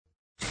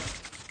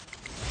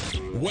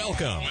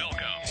Welcome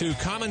to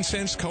Common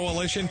Sense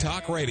Coalition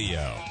Talk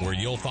Radio, where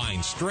you'll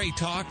find straight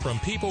talk from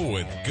people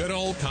with good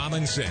old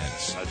common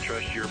sense. I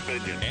trust your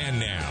opinion. And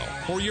now,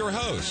 for your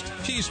host,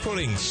 she's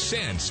putting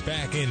sense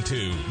back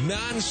into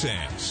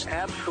nonsense.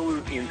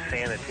 Absolute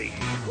insanity.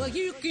 Well,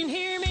 you can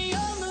hear me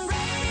on the radio.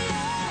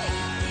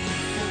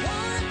 You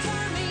want to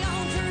turn me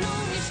on, turn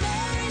on your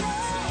stereo.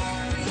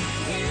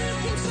 You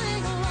can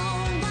sing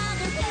along while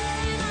they're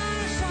playing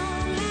our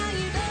song. Now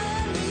you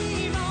done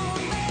me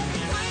wrong, baby,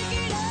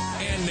 crank it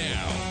up. And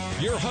now,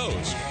 your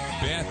host,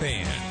 Beth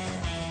Ann.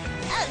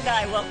 And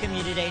I welcome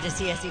you today to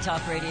CSC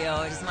Talk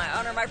Radio. It is my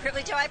honor, my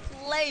privilege, my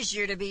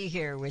pleasure to be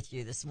here with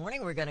you this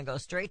morning. We're going to go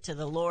straight to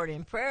the Lord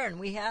in prayer, and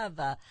we have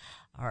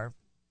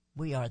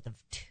we are the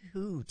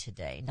two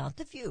today, not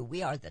the few.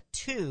 We are the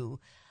two,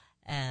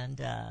 and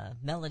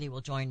Melody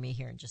will join me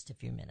here in just a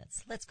few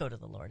minutes. Let's go to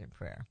the Lord in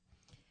prayer.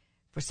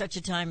 For such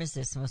a time as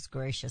this, most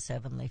gracious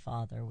Heavenly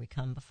Father, we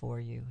come before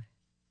you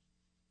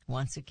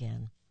once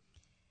again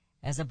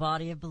as a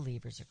body of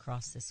believers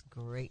across this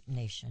great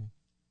nation.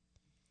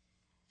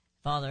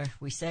 Father,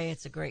 we say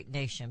it's a great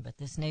nation, but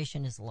this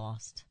nation is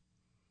lost.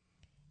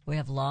 We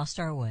have lost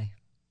our way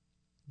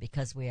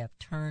because we have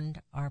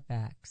turned our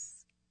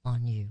backs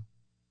on you.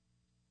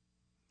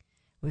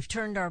 We've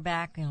turned our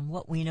back on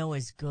what we know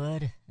is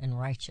good and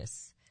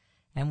righteous,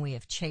 and we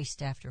have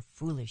chased after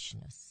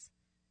foolishness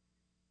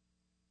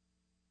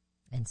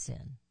and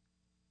sin.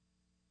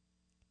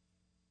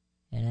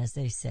 And as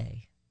they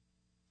say,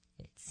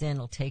 sin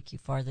will take you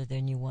farther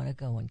than you want to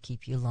go and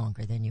keep you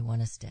longer than you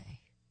want to stay.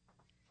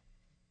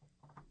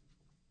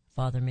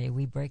 Father, may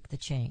we break the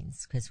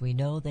chains, because we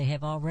know they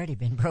have already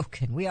been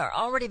broken. We are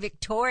already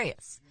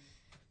victorious.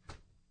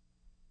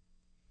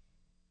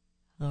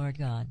 Lord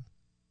God,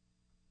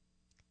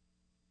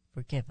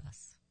 forgive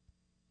us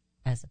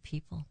as a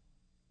people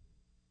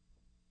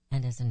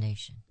and as a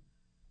nation.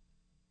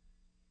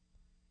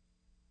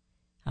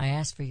 I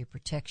ask for your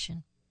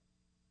protection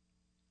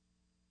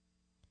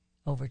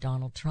over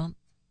Donald Trump,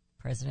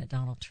 President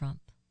Donald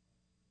Trump.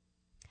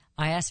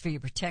 I ask for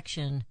your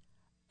protection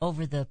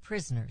over the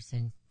prisoners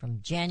from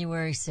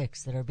January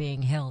 6th that are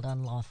being held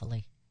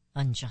unlawfully,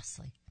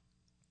 unjustly,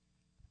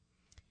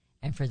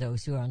 and for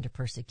those who are under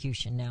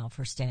persecution now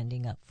for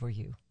standing up for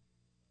you.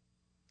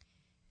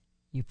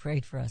 You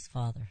prayed for us,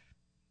 Father.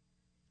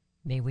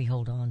 May we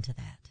hold on to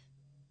that,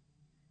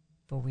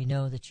 for we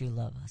know that you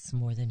love us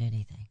more than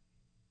anything.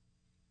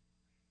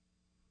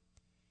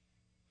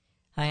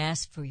 I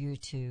ask for you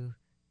to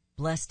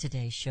bless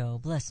today's show,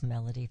 bless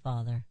Melody,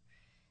 Father,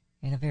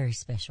 in a very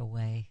special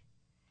way.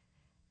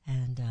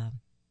 And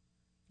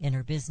in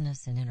her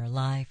business and in her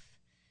life,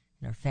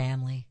 in her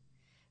family.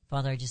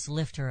 Father, I just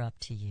lift her up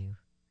to you.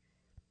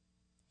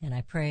 And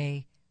I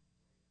pray,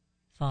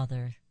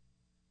 Father,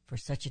 for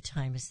such a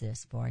time as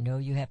this, for I know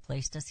you have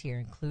placed us here,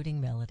 including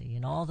Melody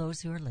and all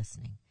those who are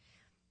listening,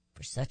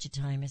 for such a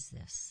time as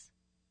this.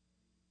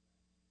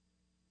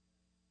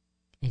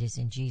 It is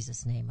in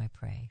Jesus' name I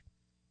pray.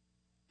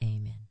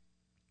 Amen.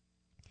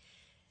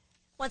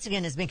 Once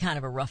again, it's been kind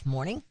of a rough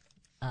morning.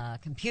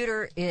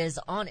 Computer is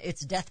on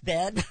its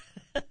deathbed.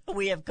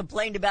 We have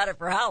complained about it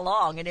for how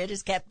long, and it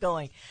has kept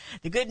going.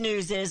 The good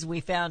news is we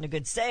found a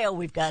good sale.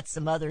 We've got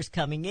some others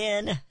coming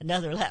in,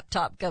 another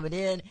laptop coming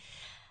in.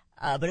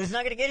 But it's not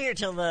going to get here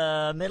till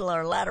the middle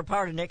or latter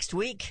part of next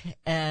week.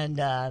 And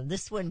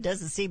this one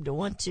doesn't seem to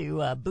want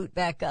to boot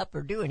back up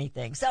or do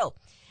anything. So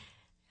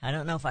I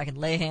don't know if I can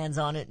lay hands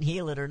on it and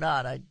heal it or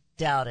not. I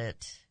doubt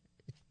it.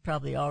 It's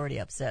probably already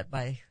upset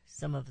by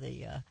some of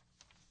the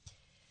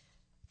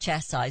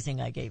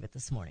chastising I gave it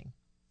this morning.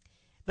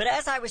 But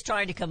as I was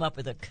trying to come up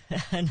with a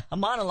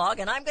monologue,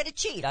 and I'm going to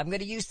cheat. I'm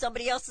going to use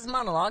somebody else's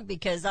monologue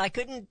because I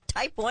couldn't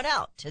type one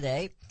out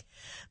today.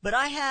 But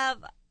I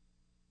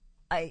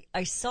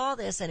saw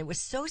this, and it was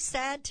so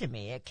sad to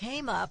me. It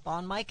came up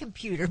on my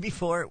computer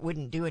before it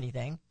wouldn't do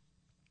anything.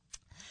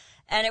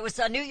 And it was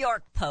a New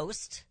York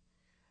Post.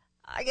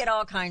 I get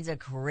all kinds of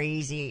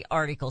crazy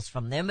articles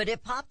from them, but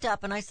it popped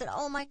up, and I said,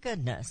 oh, my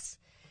goodness.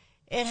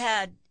 It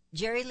had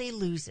Jerry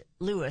Lee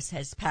Lewis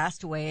has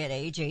passed away at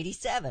age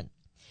 87.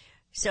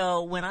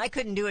 So when I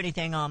couldn't do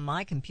anything on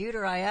my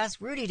computer, I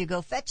asked Rudy to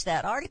go fetch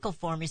that article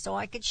for me so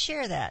I could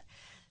share that.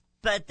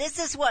 But this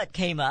is what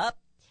came up.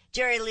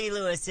 Jerry Lee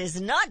Lewis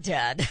is not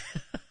dead.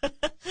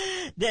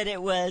 That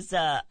it was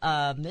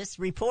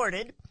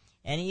misreported,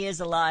 and he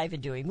is alive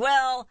and doing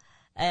well,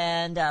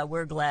 and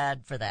we're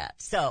glad for that.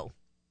 So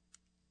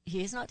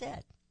he is not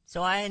dead.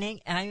 So I am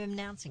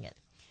announcing it.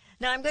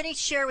 Now I'm going to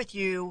share with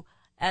you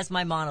as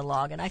my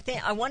monologue, and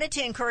I wanted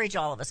to encourage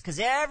all of us, because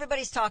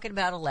everybody's talking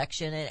about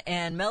election,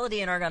 and Melody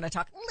and I are going to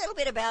talk a little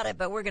bit about it,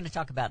 but we're going to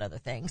talk about other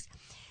things.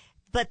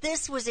 But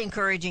this was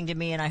encouraging to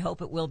me, and I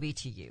hope it will be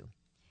to you.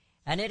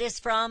 And it is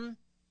from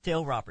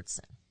Phil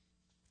Robertson.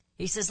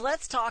 He says,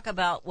 let's talk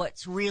about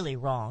what's really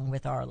wrong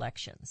with our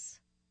elections.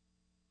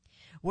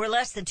 We're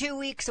less than 2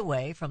 weeks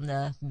away from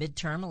the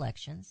midterm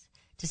elections.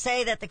 To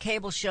say that the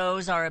cable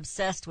shows are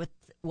obsessed with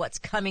what's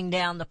coming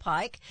down the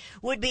pike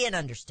would be an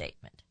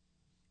understatement.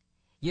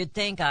 You'd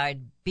think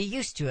I'd be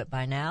used to it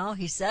by now,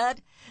 he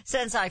said.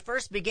 Since I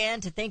first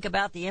began to think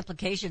about the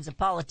implications of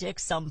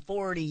politics some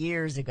 40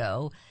 years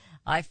ago,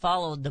 I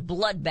followed the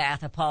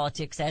bloodbath of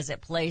politics as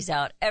it plays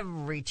out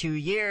every 2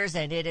 years,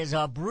 and it is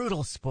a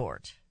brutal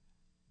sport.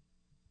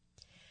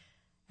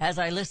 As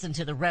I listen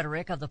to the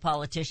rhetoric of the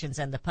politicians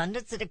and the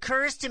pundits, it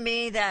occurs to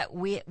me that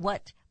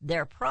what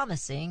they're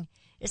promising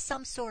is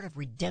some sort of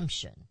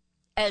redemption.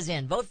 As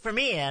in, vote for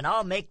me and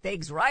I'll make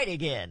things right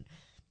again.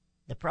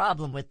 The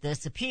problem with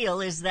this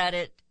appeal is that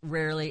it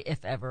rarely,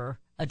 if ever,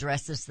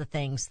 addresses the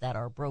things that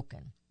are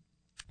broken.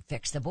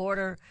 Fix the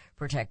border,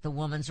 protect the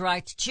woman's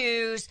right to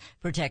choose,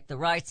 protect the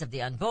rights of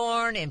the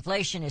unborn,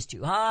 inflation is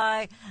too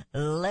high.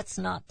 Let's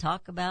not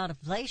talk about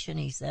inflation,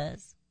 he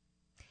says.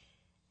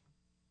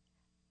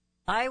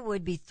 I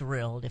would be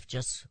thrilled if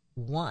just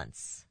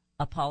once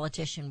a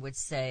politician would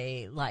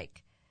say,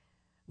 like,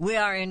 we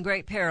are in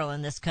great peril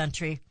in this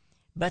country,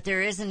 but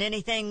there isn't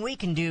anything we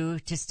can do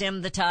to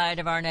stem the tide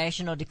of our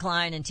national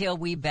decline until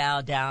we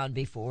bow down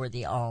before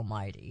the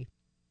Almighty.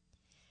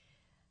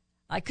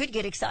 I could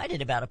get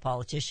excited about a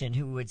politician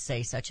who would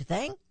say such a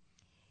thing.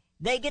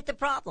 They get the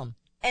problem,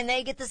 and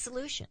they get the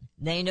solution.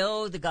 They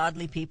know the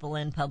godly people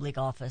in public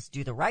office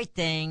do the right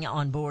thing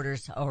on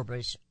borders,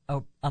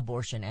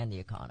 abortion, and the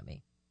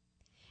economy.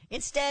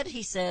 Instead,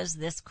 he says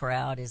this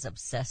crowd is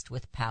obsessed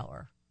with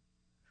power.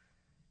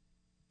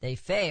 They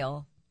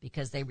fail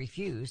because they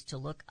refuse to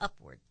look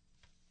upward.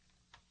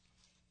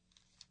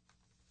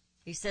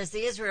 He says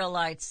the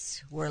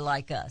Israelites were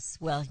like us.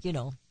 Well, you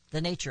know, the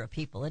nature of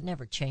people, it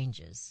never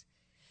changes.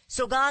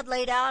 So God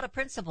laid out a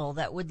principle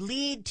that would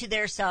lead to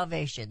their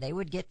salvation. They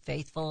would get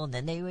faithful, and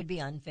then they would be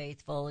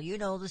unfaithful. You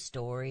know the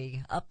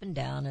story, up and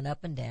down and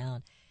up and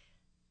down.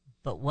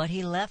 But what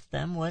he left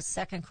them was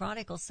 2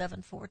 Chronicles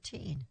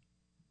 7:14.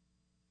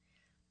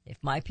 If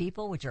my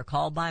people, which are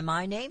called by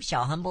my name,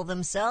 shall humble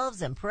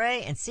themselves and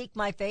pray and seek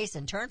my face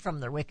and turn from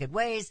their wicked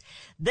ways,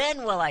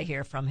 then will I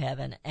hear from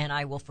heaven, and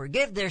I will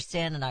forgive their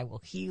sin, and I will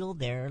heal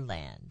their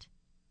land.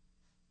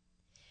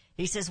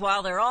 He says,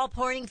 while they're all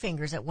pointing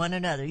fingers at one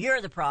another,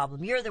 you're the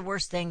problem, you're the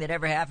worst thing that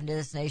ever happened to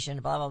this nation,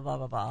 blah, blah, blah,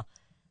 blah, blah.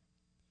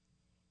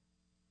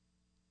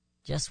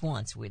 Just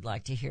once we'd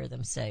like to hear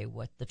them say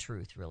what the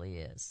truth really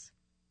is.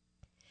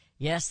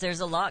 Yes,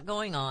 there's a lot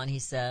going on, he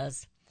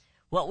says.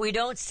 What we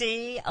don't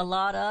see a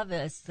lot of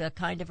is the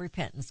kind of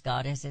repentance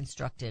God has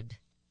instructed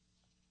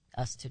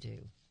us to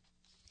do.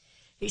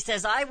 He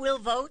says, I will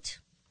vote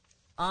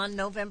on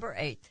November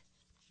 8th,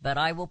 but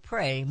I will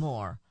pray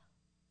more.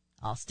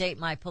 I'll state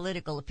my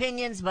political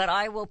opinions, but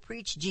I will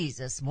preach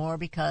Jesus more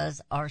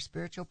because our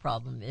spiritual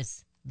problem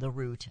is the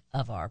root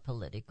of our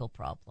political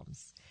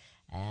problems.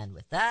 And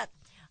with that,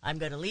 I'm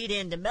going to lead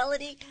into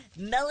Melody.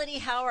 Melody,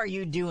 how are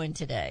you doing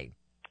today?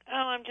 Oh,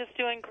 I'm just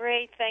doing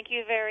great. Thank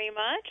you very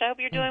much. I hope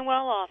you're doing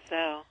well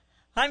also.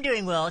 I'm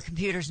doing well. The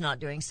computer's not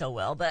doing so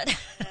well, but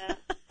Yeah.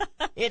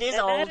 it is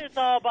And old. that is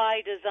all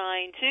by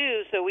design,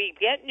 too, so we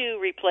get new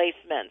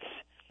replacements.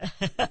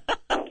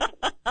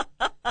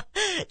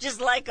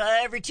 Just like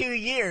every 2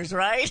 years,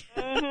 right?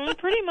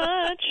 Pretty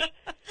much.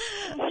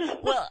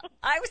 Well,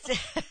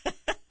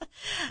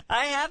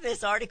 I have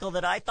this article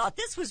that I thought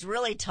this was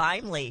really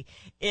timely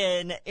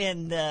in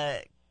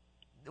the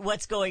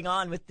what's going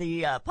on with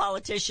the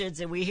politicians,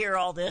 and we hear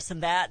all this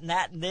and that and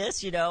that and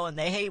this, you know, and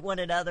they hate one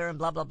another and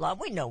blah, blah, blah.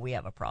 We know we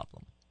have a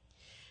problem.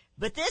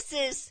 But this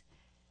is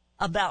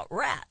about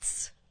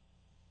rats.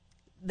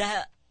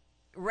 The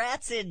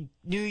rats in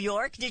New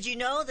York. Did you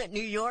know that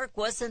New York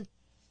wasn't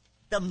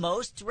the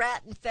most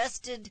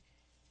rat-infested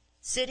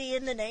city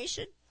in the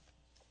nation?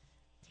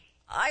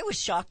 I was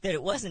shocked that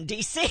it wasn't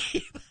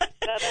D.C.,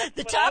 but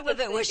the top of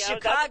it was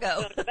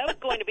Chicago. That was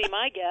going to be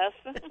my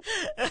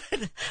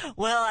guess.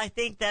 Well, I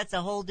think that's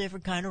a whole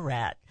different kind of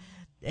rat.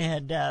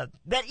 And,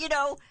 but you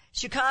know,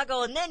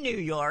 Chicago and then New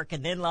York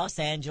and then Los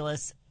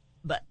Angeles,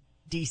 but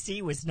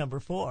D.C. was number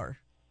 4.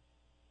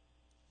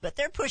 But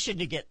they're pushing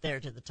to get there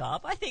to the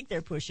top. I think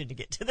they're pushing to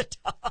get to the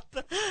top.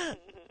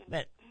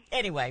 But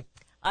anyway,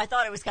 I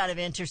thought it was kind of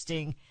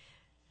interesting.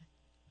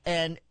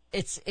 And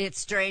it's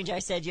strange. I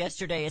said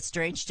yesterday, it's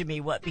strange to me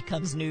what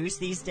becomes news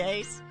these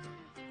days.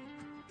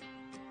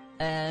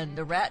 And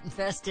the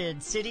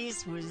rat-infested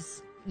cities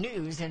was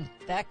news. In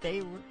fact,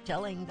 they were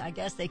telling, I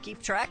guess they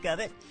keep track of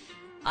it.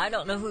 I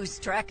don't know who's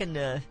tracking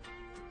the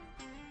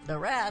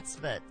rats,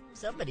 but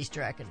somebody's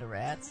tracking the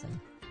rats. And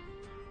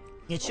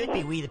it should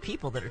be we the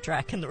people that are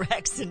tracking the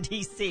rats in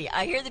D.C.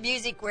 I hear the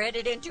music. We're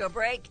headed into a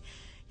break.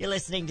 You're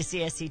listening to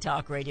CSC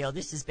Talk Radio.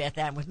 This is Beth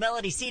Ann with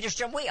Melody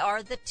Cedarstrom. We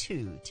are the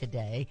 2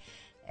 today,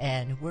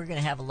 and we're going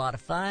to have a lot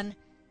of fun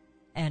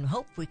and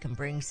hope we can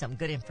bring some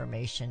good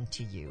information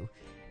to you.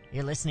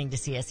 You're listening to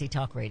CSC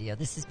Talk Radio.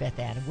 This is Beth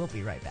Ann, and we'll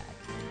be right back.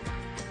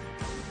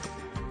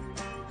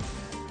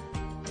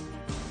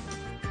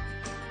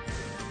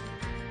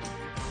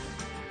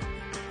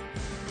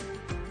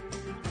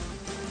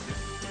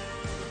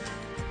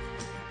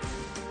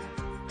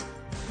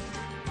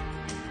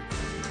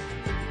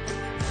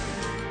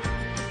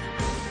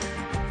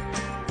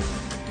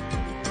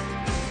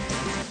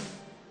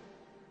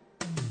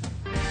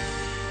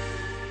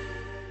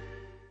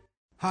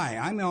 Hi,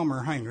 I'm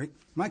Elmer Heinrich.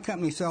 My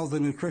company sells a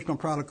nutritional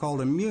product called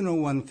Immuno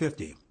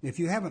 150. If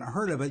you haven't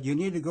heard of it, you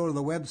need to go to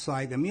the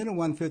website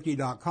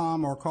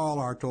immuno150.com or call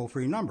our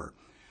toll-free number.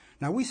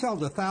 Now, we sell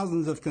to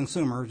thousands of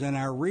consumers, and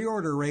our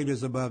reorder rate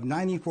is above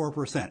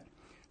 94%.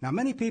 Now,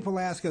 many people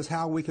ask us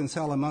how we can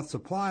sell a month's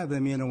supply of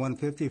Immuno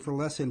 150 for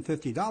less than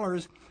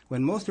 $50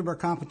 when most of our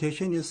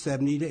competition is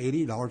 $70 to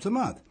 $80 a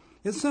month.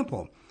 It's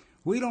simple.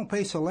 We don't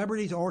pay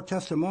celebrities or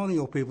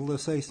testimonial people to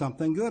say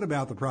something good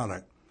about the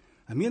product.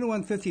 Immuno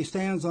 150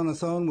 stands on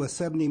its own with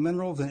 70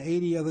 minerals and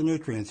 80 other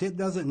nutrients. It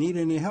doesn't need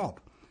any help,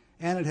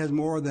 and it has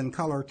more than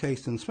color,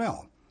 taste, and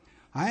smell.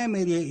 I am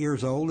 88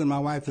 years old, and my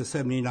wife is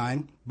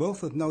 79,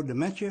 both with no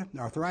dementia,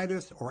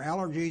 arthritis, or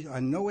allergies,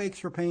 and no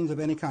aches or pains of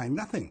any kind,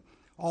 nothing,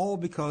 all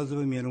because of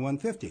Immuno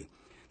 150.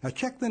 Now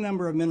check the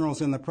number of minerals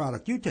in the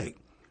product you take.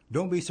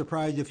 Don't be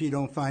surprised if you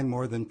don't find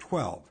more than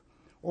 12.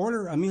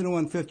 Order Immuno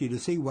 150 to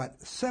see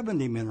what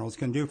 70 minerals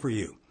can do for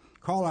you.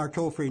 Call our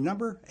toll-free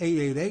number,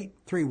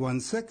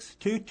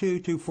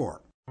 888-316-2224.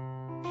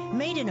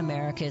 Made in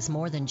America is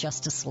more than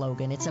just a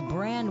slogan. It's a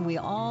brand we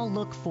all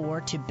look for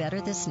to better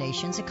this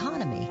nation's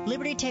economy.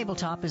 Liberty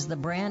Tabletop is the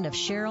brand of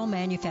Sherrill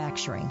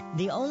Manufacturing,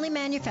 the only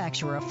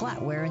manufacturer of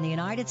flatware in the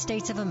United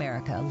States of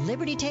America.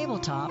 Liberty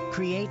Tabletop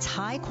creates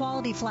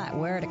high-quality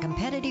flatware at a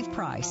competitive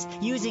price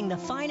using the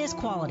finest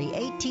quality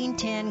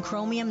 1810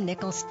 chromium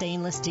nickel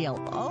stainless steel.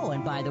 Oh,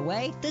 and by the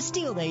way, the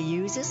steel they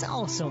use is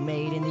also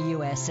made in the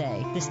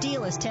USA. The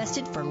steel is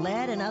tested for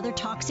lead and other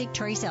toxic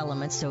trace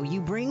elements, so you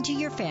bring to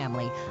your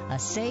family a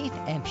safe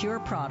and pure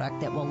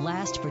product that will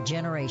last for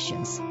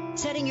generations.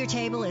 Setting your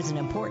table is an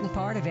important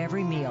part of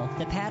every meal.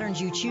 The patterns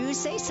you choose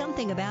say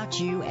something about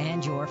you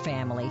and your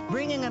family.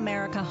 Bringing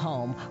America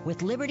home with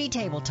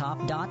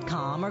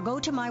LibertyTabletop.com, or go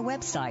to my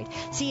website,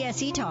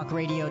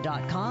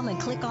 CSCTalkRadio.com, and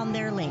click on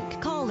their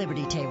link. Call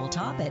Liberty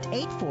Tabletop at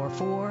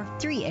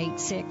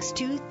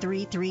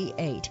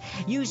 844-386-2338.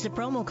 Use the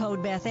promo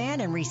code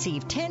BethAnn and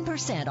receive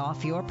 10%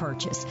 off your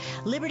purchase.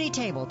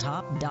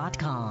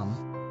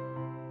 LibertyTabletop.com.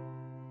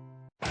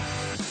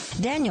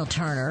 Daniel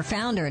Turner,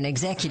 founder and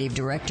executive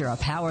director of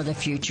Power the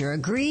Future,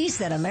 agrees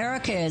that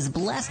America is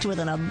blessed with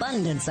an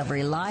abundance of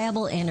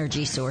reliable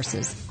energy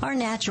sources. Our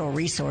natural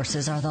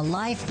resources are the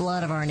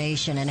lifeblood of our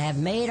nation and have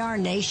made our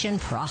nation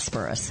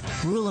prosperous.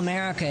 Rural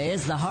America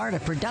is the heart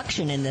of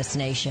production in this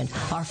nation.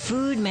 Our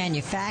food,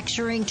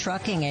 manufacturing,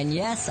 trucking, and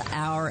yes,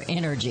 our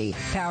energy.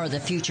 Power the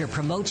Future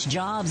promotes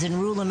jobs in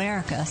rural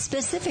America,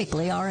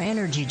 specifically our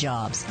energy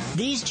jobs.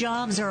 These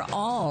jobs are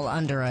all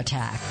under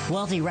attack.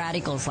 Wealthy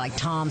radicals like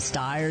Tom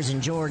Stiers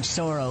and George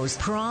Soros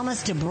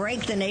promise to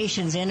break the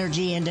nation's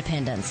energy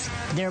independence.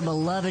 Their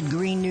beloved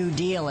Green New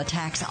Deal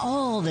attacks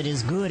all that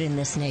is good in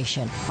this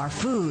nation: our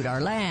food,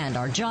 our land,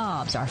 our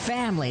jobs, our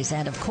families,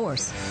 and of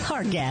course,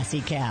 our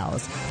gassy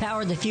cows.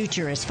 Power the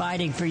Future is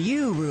fighting for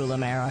you, rural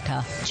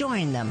America.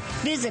 Join them.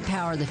 Visit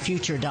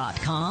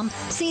PowerTheFuture.com.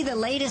 See the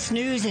latest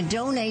news and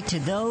donate to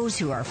those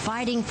who are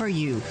fighting for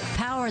you.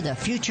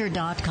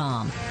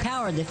 PowerTheFuture.com.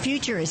 Power the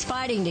Future is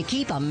fighting to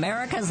keep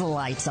America's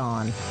lights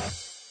on.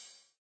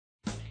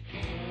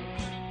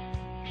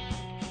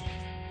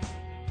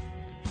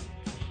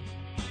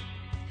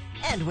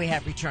 And we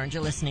have returned.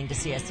 You're listening to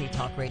CSC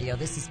Talk Radio.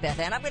 This is Beth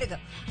Ann. I'm going to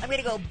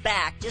go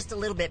back just a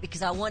little bit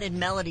because I wanted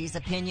Melody's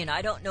opinion.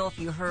 I don't know if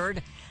you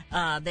heard.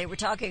 They were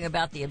talking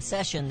about the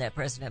obsession that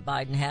President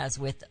Biden has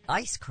with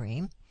ice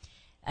cream.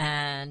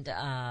 And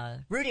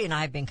Rudy and I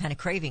have been kind of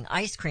craving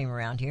ice cream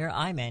around here.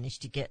 I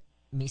managed to get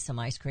me some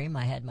ice cream.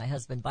 I had my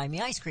husband buy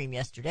me ice cream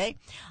yesterday.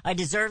 I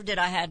deserved it.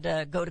 I had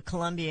to go to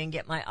Columbia and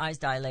get my eyes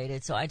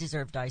dilated, so I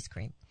deserved ice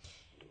cream.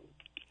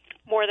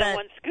 More than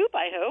one scoop,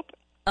 I hope.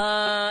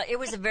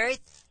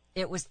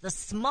 It was the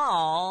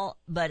small,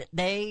 but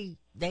they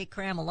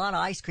cram a lot of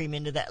ice cream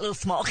into that little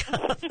small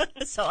cup.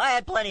 So I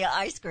had plenty of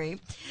ice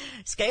cream.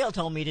 Scale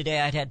told me today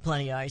I'd had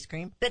plenty of ice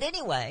cream. But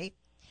anyway,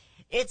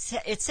 it's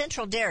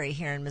Central Dairy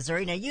here in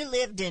Missouri. Now, you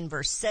lived in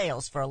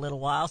Versailles for a little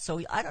while,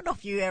 so I don't know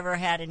if you ever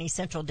had any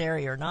Central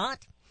Dairy or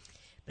not.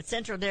 But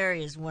Central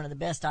Dairy is one of the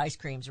best ice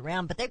creams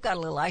around. But they've got a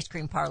little ice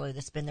cream parlor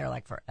that's been there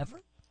like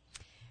forever.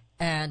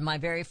 And my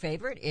very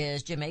favorite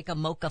is Jamaica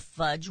Mocha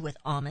Fudge with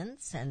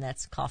almonds, and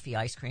that's coffee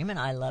ice cream, and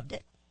I loved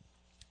it.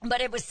 But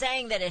it was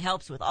saying that it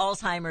helps with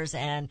Alzheimer's,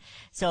 and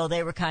so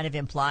they were kind of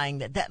implying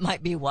that that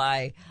might be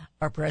why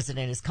our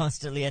president is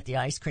constantly at the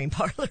ice cream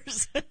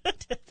parlors to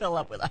fill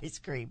up with ice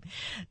cream.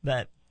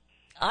 But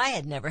I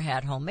had never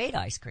had homemade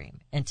ice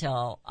cream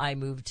until I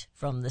moved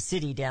from the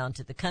city down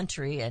to the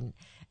country and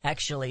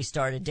actually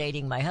started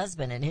dating my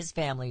husband, and his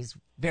family's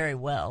very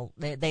well.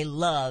 They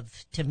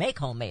love to make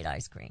homemade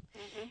ice cream.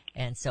 Mm-hmm.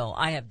 And so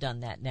I have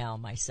done that now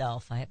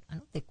myself. I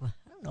don't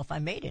know if I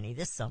made any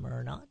this summer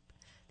or not,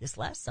 this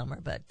last summer,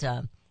 but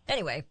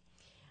anyway,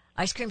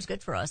 ice cream's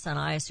good for us, and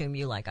I assume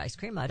you like ice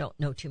cream. I don't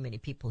know too many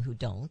people who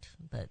don't,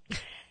 but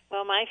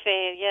well,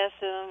 yes,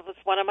 it was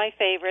one of my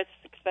favorites,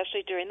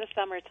 especially during the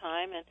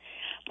summertime, and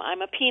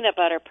I'm a peanut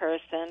butter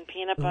person.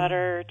 Peanut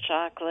butter,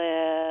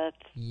 chocolate,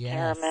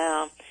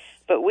 caramel.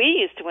 But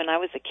when I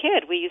was a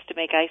kid, we used to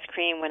make ice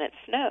cream when it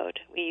snowed.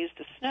 We used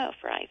the snow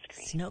for ice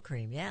cream. Snow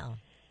cream, yeah.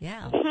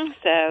 Yeah.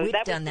 So We've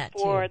that done was that,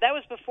 before. too. That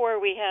was before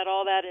we had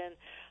all that in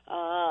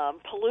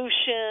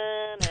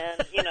pollution and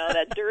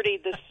that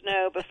dirtied the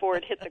snow before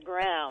it hit the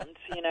ground.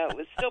 It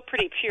was still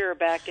pretty pure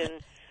back in.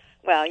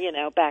 Well,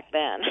 back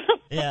then.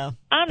 Yeah.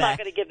 I'm not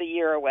going to give the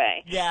year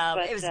away. Yeah,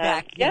 but, it was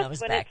back. Yes, it was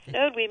when back. it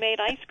snowed, we made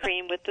ice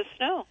cream with the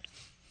snow.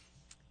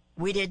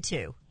 We did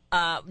too.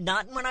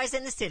 Not when I was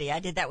in the city.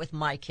 I did that with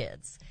my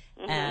kids,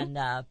 and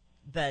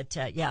but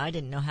I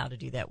didn't know how to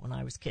do that when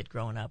I was a kid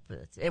growing up.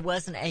 It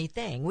wasn't a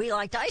thing. We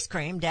liked ice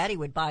cream. Daddy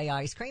would buy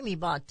ice cream. He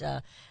bought.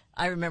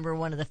 I remember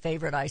one of the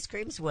favorite ice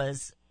creams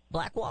was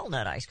black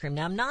walnut ice cream.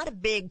 Now I'm not a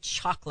big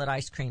chocolate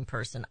ice cream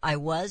person. I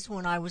was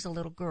when I was a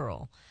little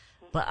girl.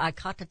 But I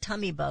caught a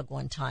tummy bug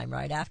one time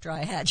right after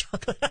I had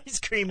chocolate ice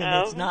cream,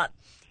 and it's not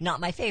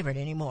my favorite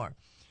anymore.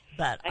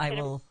 But I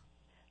will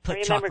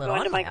put chocolate on I remember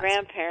going to my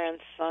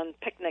grandparents on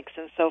picnics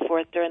and so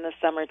forth during the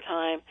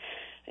summertime,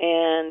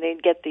 and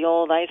they'd get the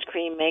old ice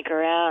cream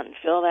maker out and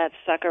fill that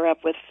sucker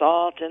up with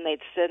salt, and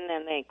they'd sit in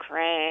and they'd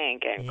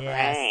crank and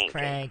crank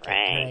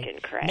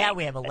and crank. Now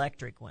we have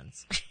electric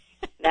ones.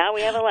 Now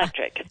we have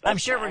electric. I'm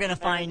sure we're going to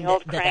find the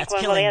old that crank that's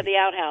one. killing. Well, they had the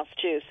outhouse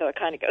too, so it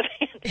kind of goes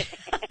hand.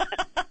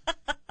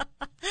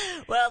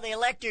 Well, the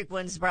electric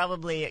ones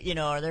probably,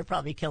 they're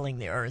probably killing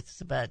the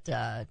earth. But,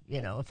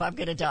 if I'm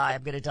going to die,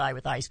 I'm going to die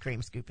with ice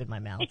cream scoop in my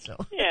mouth. So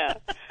Yeah.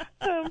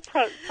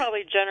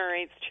 Probably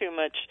generates too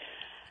much.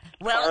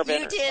 Well,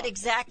 you did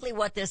exactly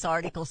what this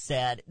article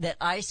said, that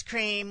ice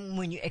cream,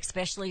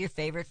 especially your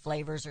favorite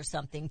flavors or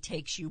something,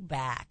 takes you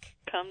back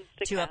Comes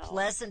to a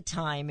pleasant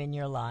time in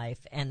your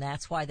life. And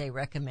that's why they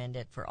recommend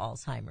it for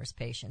Alzheimer's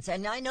patients.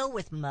 And I know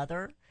with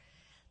Mother,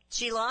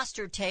 she lost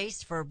her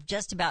taste for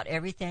just about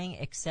everything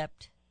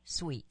except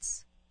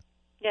sweets.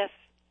 Yes.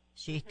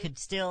 She could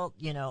still,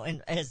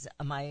 and as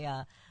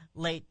my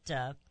late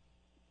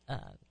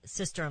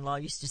sister-in-law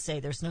used to say,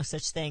 there's no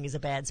such thing as a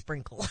bad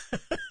sprinkle.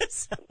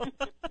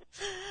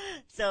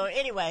 So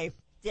anyway,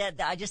 yeah,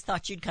 I just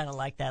thought you'd kind of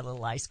like that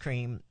little ice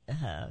cream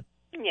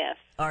yes.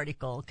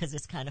 article because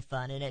it's kind of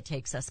fun and it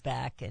takes us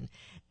back.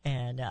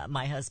 And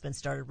my husband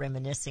started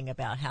reminiscing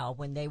about how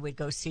when they would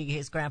go see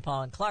his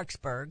grandpa in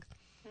Clarksburg,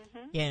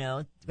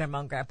 grandma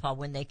and grandpa,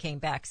 when they came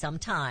back,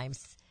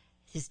 sometimes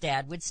his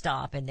dad would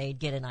stop and they'd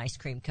get an ice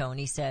cream cone.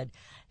 He said,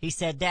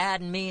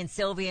 Dad and me and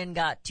Sylvian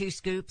got 2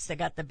 scoops. I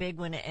got the big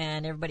one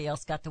and everybody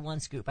else got the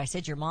 1 scoop. I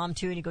said, your mom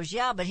too? And he goes,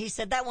 yeah, but he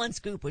said that 1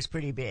 scoop was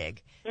pretty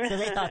big. So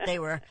they thought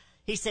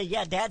he said,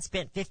 yeah, Dad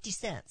spent 50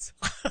 cents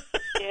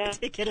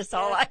to get us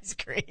all ice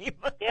cream.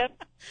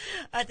 Yep.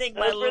 I think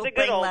Those were the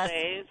good old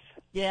days.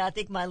 Yeah, I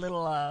think my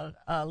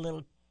little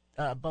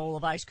bowl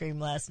of ice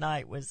cream last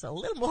night was a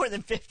little more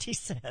than 50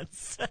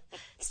 cents.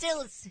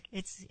 Still,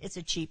 it's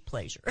a cheap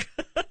pleasure.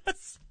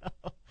 So,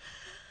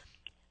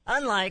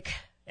 unlike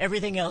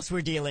everything else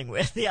we're dealing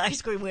with, the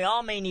ice cream, we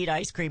all may need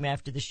ice cream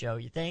after the show,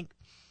 you think?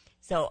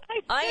 So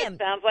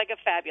sounds like a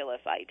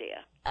fabulous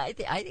idea. I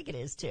think it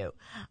is too.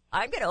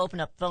 I'm going to open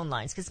up phone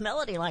lines because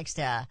Melody likes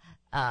to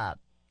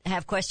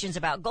have questions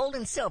about gold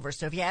and silver.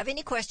 So if you have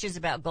any questions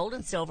about gold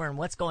and silver and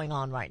what's going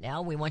on right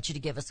now, we want you to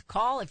give us a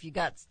call. If you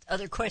got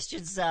other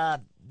questions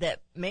that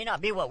may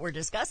not be what we're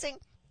discussing,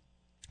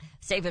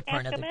 save it for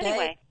Ask another them day.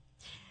 anyway.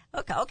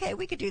 Okay,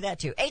 we could do that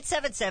too.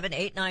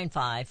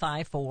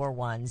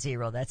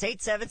 877-895-5410. That's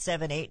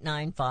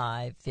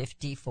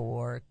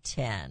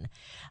 877-895-5410.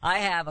 I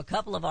have a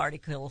couple of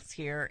articles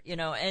here,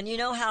 and you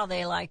know how they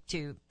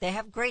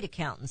have great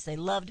accountants. They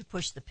love to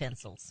push the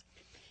pencils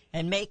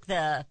and make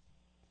the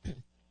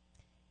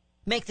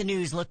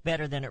news look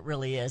better than it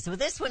really is. So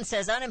this one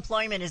says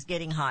unemployment is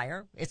getting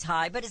higher. It's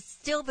high, but it's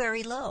still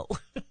very low.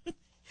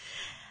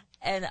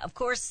 And of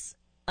course,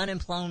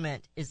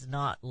 unemployment is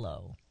not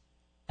low.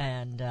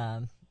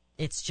 And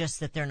it's just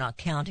that they're not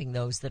counting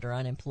those that are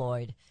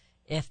unemployed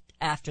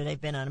after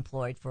they've been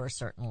unemployed for a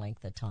certain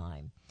length of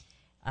time.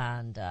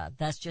 And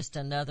that's just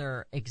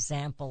another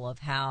example of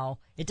how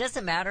it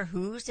doesn't matter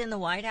who's in the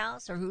White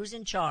House or who's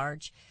in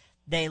charge.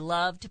 They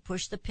love to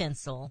push the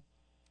pencil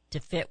to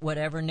fit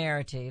whatever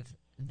narrative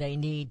they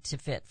need to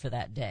fit for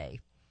that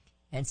day.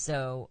 And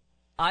so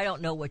I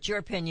don't know what your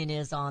opinion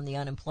is on the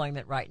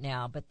unemployment right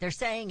now, but they're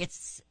saying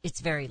it's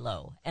very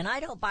low. And I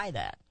don't buy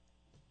that.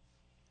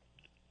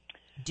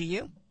 Do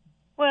you?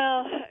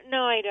 Well,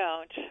 no, I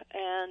don't.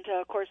 And,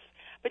 of course,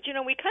 but,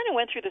 we kind of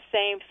went through the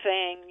same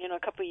thing, a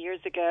couple of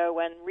years ago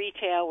when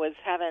retail was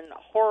having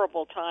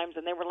horrible times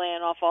and they were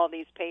laying off all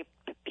these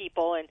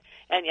people and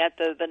yet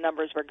the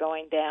numbers were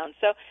going down.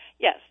 So,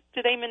 yes,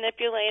 do they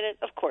manipulate it?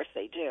 Of course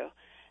they do.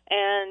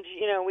 And,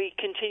 we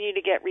continue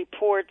to get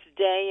reports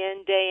day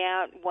in, day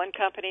out. One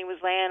company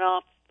was laying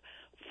off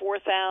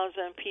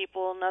 4,000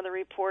 people. Another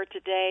report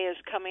today is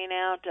coming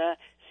out.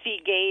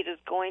 Seagate is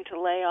going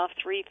to lay off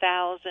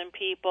 3,000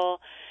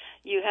 people.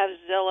 You have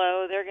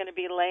Zillow; they're going to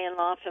be laying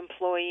off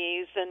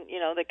employees, and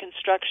the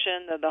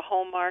construction, the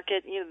home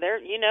market. They're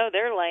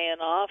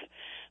laying off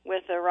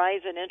with the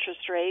rise in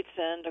interest rates,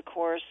 and of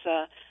course,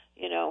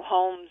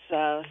 homes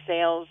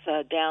sales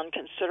down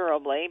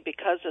considerably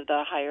because of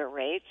the higher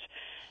rates.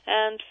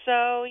 And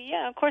so,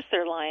 yeah, of course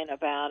they're lying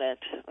about it.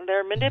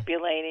 They're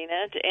manipulating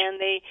it, and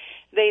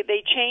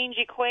they change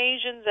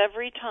equations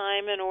every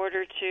time in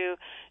order to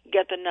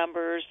get the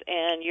numbers.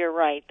 And you're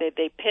right, they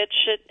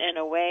pitch it in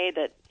a way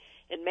that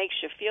it makes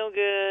you feel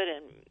good,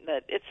 and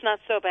that it's not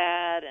so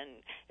bad, and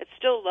it's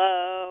still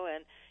low,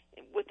 and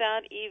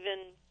without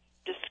even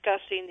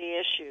discussing the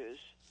issues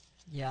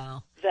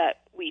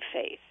that we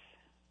face.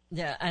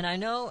 Yeah, and I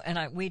know,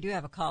 we do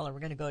have a caller. We're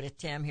going to go to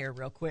Tim here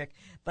real quick.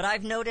 But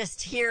I've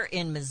noticed here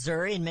in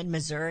Missouri, in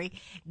mid-Missouri,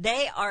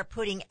 they are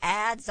putting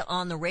ads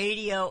on the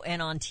radio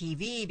and on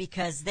TV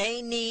because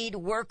they need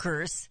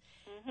workers.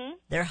 Mm-hmm.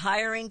 They're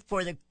hiring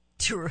for the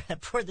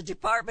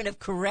Department of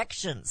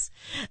Corrections.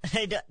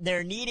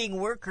 They're needing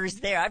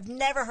workers there. I've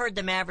never heard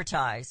them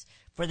advertise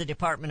for the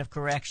Department of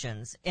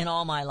Corrections in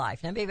all my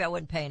life. Now, maybe I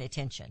wasn't paying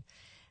attention.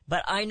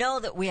 But I know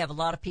that we have a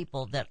lot of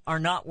people that are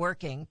not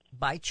working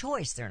by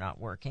choice. They're not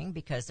working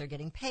because they're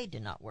getting paid to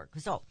not work.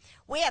 So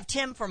we have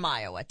Tim from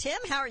Iowa. Tim,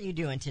 how are you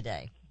doing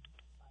today?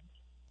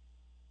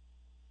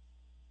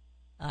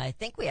 I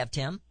think we have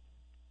Tim.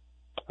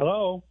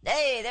 Hello.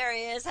 Hey, there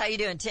he is. How you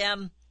doing,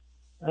 Tim?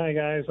 Hi,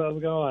 guys. How's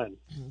it going?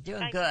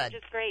 Doing good.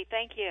 Just great.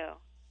 Thank you.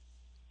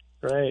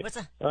 Great.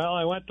 Well,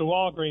 I went to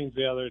Walgreens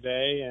the other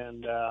day,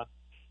 and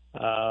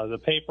the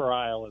paper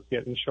aisle is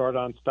getting short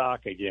on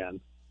stock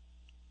again.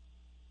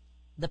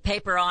 The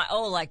paper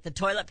aisle, like the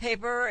toilet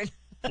paper?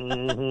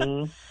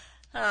 Mm-hmm.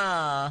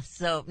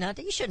 So now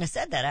you shouldn't have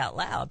said that out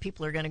loud.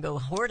 People are going to go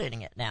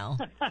hoarding it now.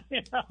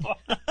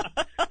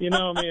 You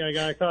know me, I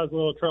got to cause a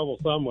little trouble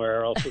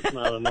somewhere, or else it's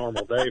not a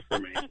normal day for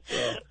me.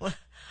 So. Well,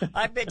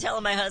 I've been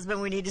telling my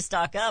husband we need to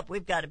stock up.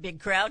 We've got a big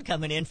crowd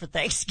coming in for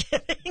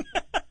Thanksgiving.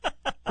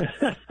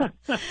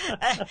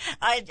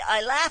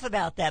 I laugh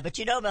about that, but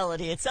you know,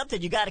 Melody, it's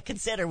something you got to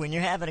consider when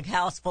you're having a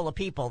house full of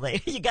people.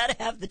 You got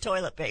to have the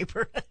toilet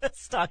paper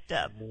stocked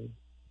up.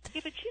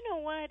 Yeah, but you know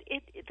what?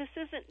 This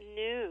isn't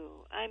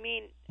new. I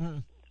mean,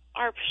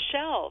 our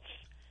shelves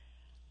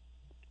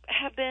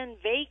have been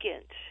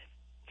vacant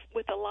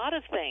with a lot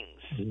of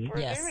things for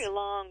a very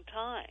long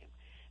time,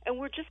 and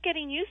we're just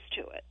getting used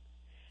to it.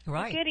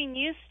 Right. We're getting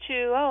used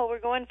to, we're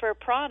going for a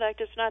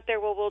product. It's not there.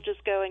 Well, we'll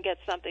just go and get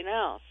something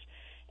else.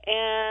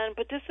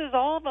 But this is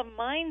all the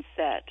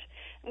mindset.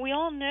 We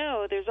all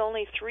know there's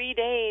only 3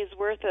 days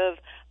worth of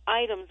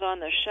items on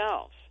the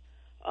shelves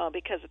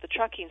because of the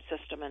trucking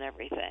system and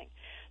everything.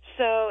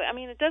 So, I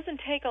mean, it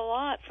doesn't take a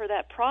lot for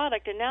that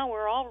product, and now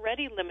we're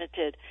already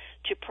limited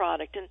to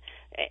product. And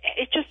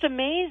it just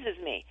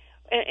amazes me.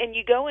 And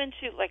you go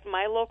into, like,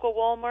 my local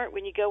Walmart,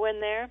 when you go in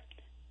there,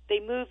 they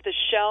move the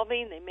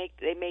shelving.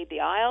 They made the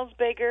aisles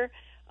bigger.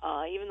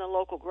 Even the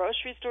local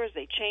grocery stores,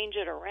 they change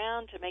it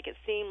around to make it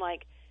seem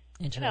like,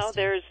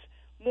 there's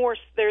more.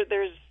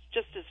 There's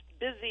just as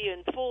busy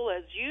and full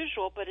as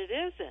usual, but it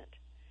isn't.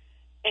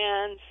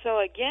 And so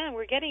again,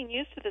 we're getting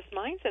used to this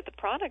mindset. The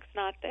product's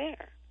not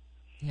there.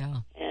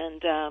 Yeah.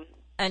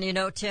 And you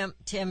know, Tim,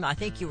 I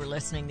think you were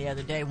listening the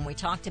other day when we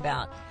talked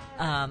about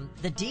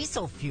the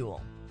diesel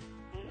fuel.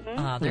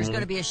 There's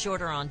going to be a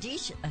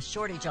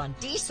shortage on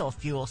diesel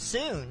fuel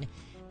soon,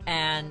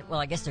 and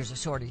well, I guess there's a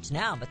shortage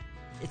now, but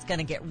it's going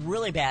to get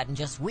really bad in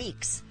just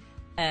weeks.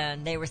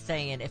 And they were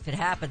saying if it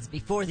happens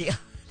before the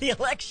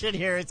election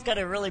here, it's going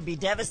to really be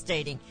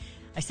devastating.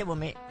 I said,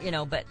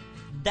 well, but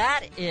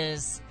that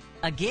is,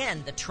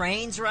 again, the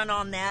trains run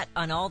on that,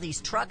 on all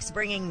these trucks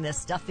bringing this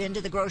stuff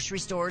into the grocery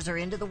stores or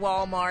into the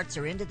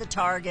Walmarts or into the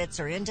Targets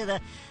or into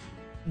the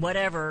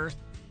whatever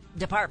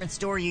department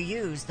store you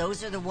use.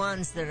 Those are the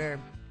ones that are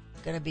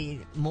going to be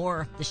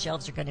more, the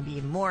shelves are going to be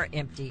more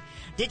empty.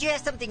 Did you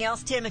have something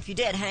else, Tim? If you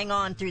did, hang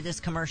on through this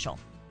commercial.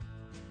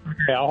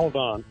 Okay, I'll hold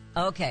on.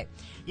 Okay.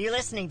 You're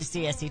listening to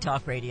CSC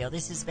Talk Radio.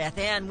 This is Beth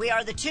Ann. We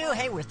are the two.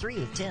 Hey, we're three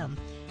with Tim.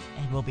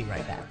 And we'll be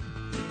right back.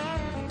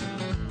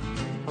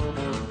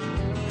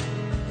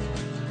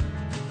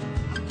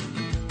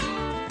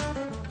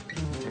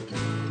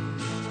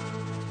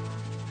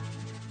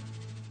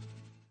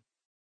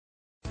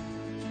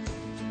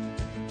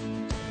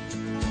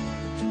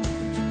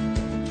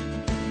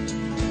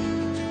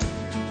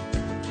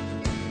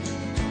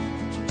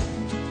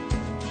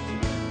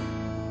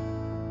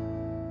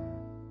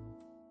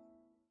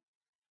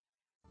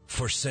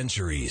 For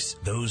centuries,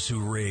 those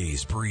who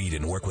raise, breed,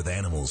 and work with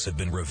animals have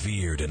been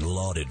revered and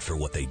lauded for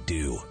what they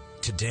do.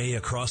 Today,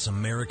 across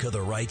America,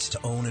 the rights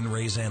to own and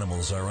raise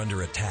animals are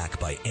under attack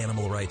by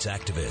animal rights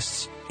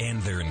activists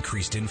and their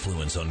increased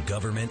influence on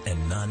government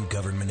and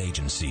non-government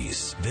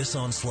agencies. This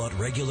onslaught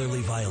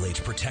regularly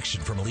violates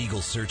protection from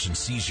illegal search and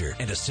seizure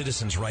and a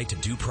citizen's right to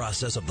due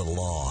process of the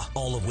law,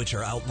 all of which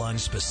are outlined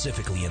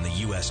specifically in the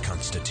U.S.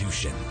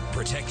 Constitution.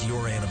 Protect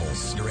your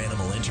animals, your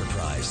animal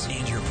enterprise,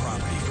 and your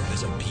property from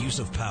this abuse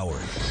of power.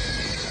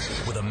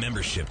 with a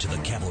membership to the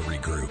Cavalry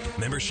Group.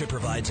 Membership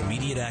provides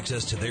immediate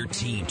access to their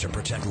team to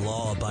protect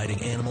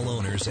law-abiding animal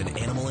owners and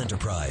animal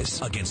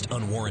enterprise against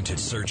unwarranted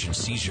search and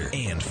seizure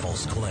and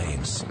false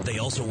claims. They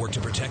also work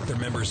to protect their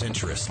members'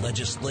 interests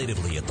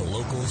legislatively at the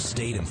local,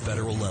 state, and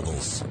federal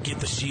levels. Get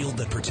the shield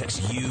that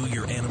protects you,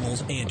 your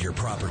animals, and your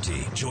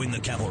property. Join the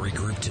Cavalry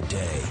Group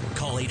today.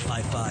 Call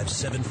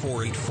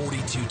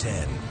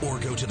 855-748-4210 or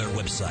go to their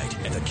website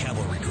at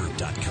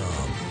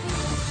thecavalrygroup.com.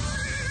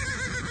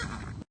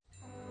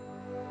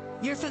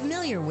 You're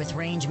familiar with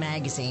Range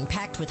Magazine,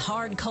 packed with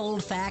hard,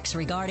 cold facts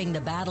regarding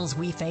the battles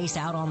we face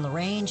out on the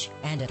range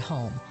and at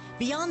home.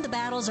 Beyond the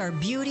battles are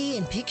beauty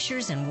and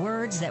pictures and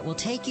words that will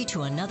take you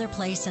to another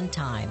place and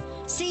time.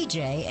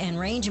 CJ and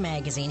Range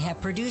Magazine have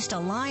produced a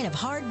line of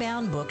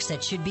hardbound books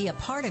that should be a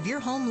part of your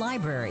home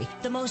library.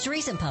 The most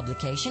recent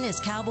publication is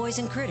Cowboys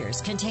and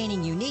Critters,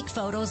 containing unique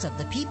photos of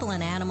the people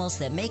and animals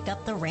that make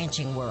up the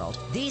ranching world.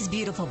 These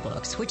beautiful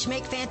books, which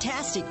make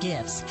fantastic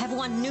gifts, have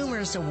won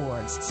numerous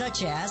awards,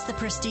 such as the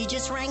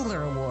prestigious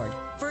Wrangler Award,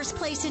 First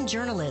Place in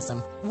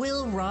Journalism,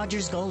 Will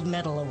Rogers Gold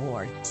Medal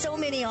Award. So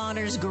many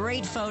honors,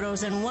 great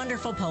photos, and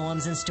wonderful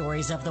poems and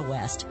stories of the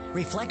West.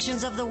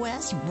 Reflections of the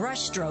West,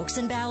 Brushstrokes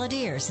and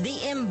Balladeers, The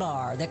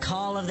Imbar, The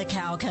Call of the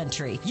Cow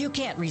Country. You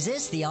can't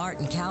resist the art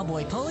and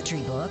cowboy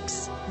poetry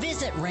books.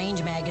 Visit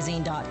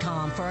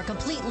rangemagazine.com for a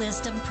complete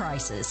list of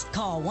prices.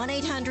 Call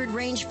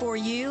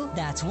 1-800-RANGE-4U.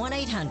 That's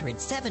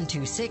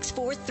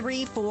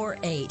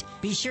 1-800-726-4348.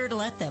 Be sure to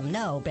let them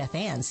know Beth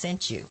Ann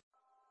sent you.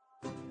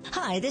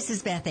 Hi, this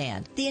is Beth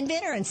Ann. The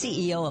inventor and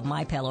CEO of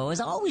MyPillow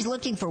is always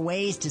looking for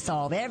ways to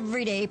solve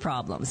everyday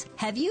problems.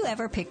 Have you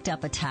ever picked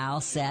up a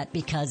towel set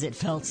because it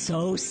felt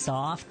so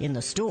soft in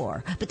the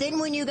store, but then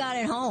when you got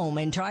it home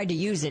and tried to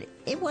use it,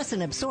 it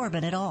wasn't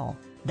absorbent at all?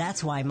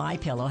 That's why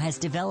MyPillow has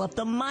developed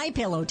the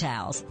MyPillow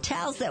towels.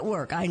 Towels that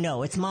work. I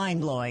know, it's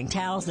mind-blowing.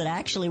 Towels that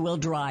actually will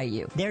dry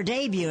you. They're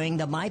debuting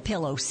the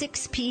MyPillow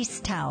 6-piece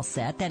towel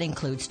set that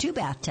includes 2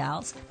 bath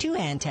towels, 2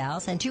 hand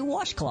towels, and 2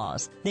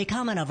 washcloths. They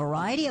come in a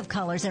variety of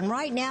colors, and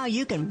right now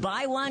you can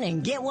buy one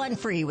and get one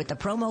free with the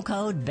promo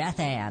code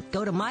BethAnn.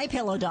 Go to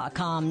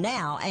MyPillow.com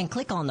now and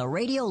click on the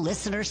radio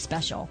listener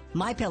special.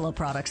 MyPillow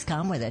products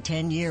come with a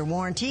 10-year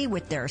warranty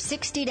with their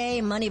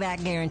 60-day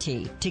money-back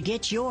guarantee. To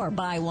get your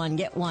buy one,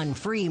 get one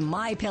free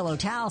MyPillow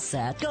towel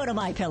set, go to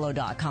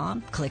MyPillow.com,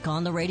 click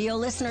on the radio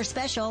listener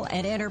special,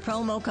 and enter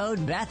promo code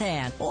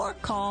BethAnn, or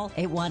call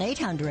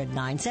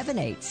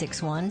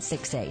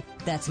 1-800-978-6168.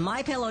 That's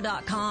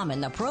MyPillow.com,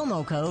 and the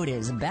promo code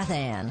is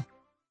BethAnn.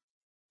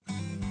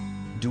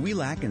 Do we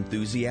lack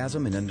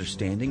enthusiasm and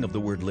understanding of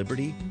the word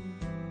liberty?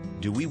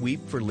 Do we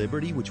weep for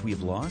liberty which we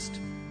have lost?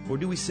 Or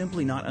do we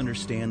simply not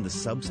understand the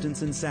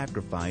substance and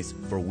sacrifice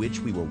for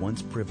which we were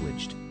once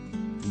privileged?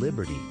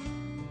 Liberty.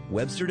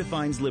 Webster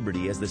defines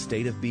liberty as the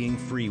state of being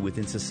free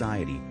within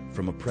society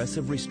from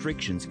oppressive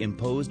restrictions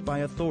imposed by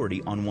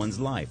authority on one's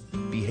life,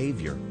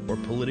 behavior, or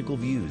political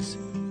views.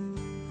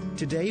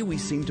 Today, we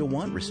seem to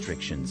want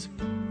restrictions.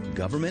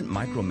 Government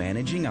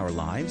micromanaging our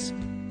lives?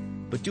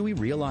 But do we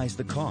realize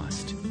the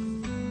cost?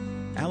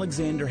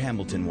 Alexander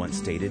Hamilton once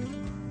stated,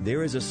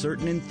 "There is a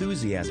certain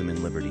enthusiasm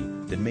in liberty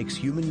that makes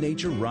human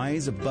nature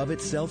rise above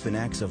itself in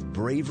acts of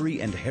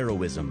bravery and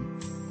heroism."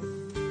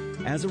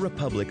 As a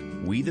republic,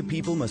 we the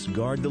people must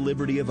guard the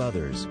liberty of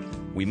others.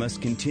 We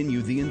must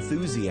continue the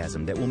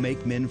enthusiasm that will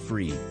make men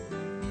free.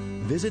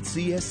 Visit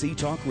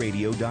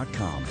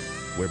csctalkradio.com,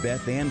 where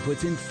Beth Ann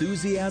puts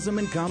enthusiasm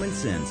and common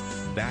sense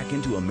back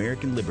into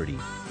American liberty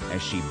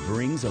as she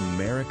brings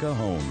America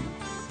home.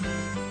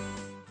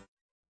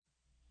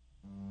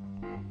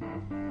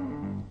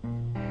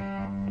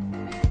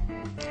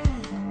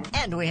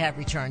 And we have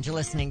returned. You're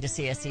listening to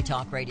CSC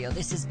Talk Radio.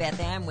 This is Beth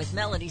Ann with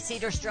Melody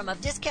Cedarstrom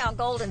of Discount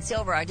Gold and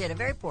Silver. I did a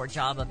very poor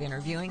job of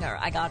interviewing her.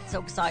 I got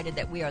so excited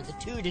that we are the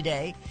two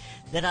today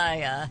that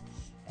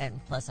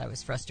and plus I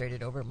was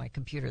frustrated over my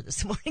computer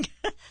this morning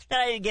that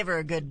I didn't give her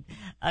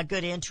a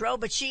good intro.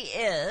 But she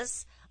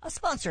is a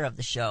sponsor of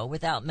the show.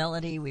 Without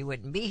Melody, we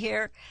wouldn't be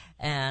here,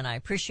 and I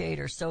appreciate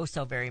her so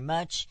very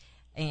much.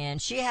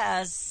 And she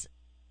has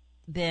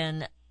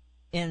been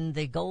in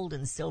the gold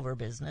and silver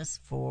business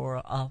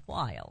for a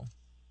while.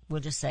 We'll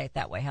just say it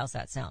that way. How's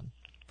that sound?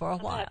 For a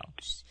while.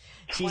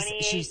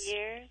 28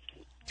 years?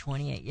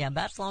 28. Yeah,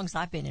 about as long as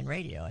I've been in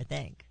radio, I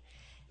think.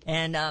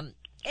 And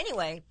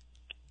anyway,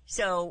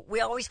 so we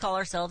always call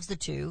ourselves the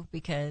two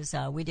because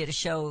we did a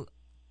show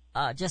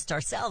just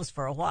ourselves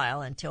for a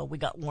while until we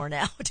got worn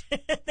out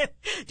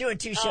doing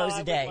 2 shows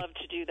a day. I would love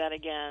to do that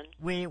again.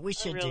 We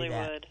should do that. I really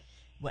would.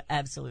 Well,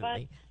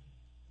 absolutely.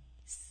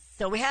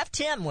 So we have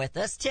Tim with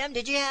us. Tim,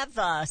 did you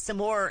have some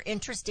more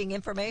interesting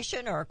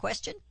information or a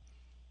question?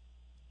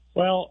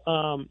 Well,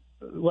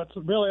 what's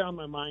really on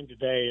my mind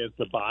today is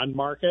the bond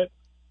market,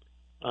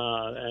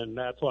 and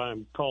that's why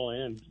I'm calling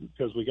in,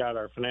 because we got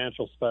our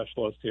financial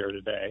specialist here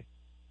today.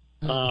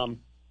 Mm-hmm.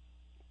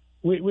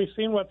 We've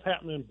seen what's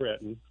happened in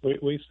Britain.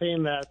 We've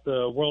seen that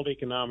the World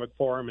Economic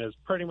Forum has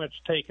pretty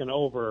much taken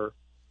over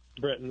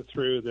Britain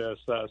through this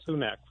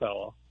Sunak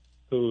fellow,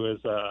 who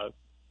is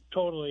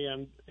totally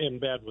in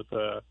bed with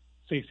the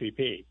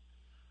CCP.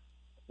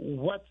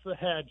 what's the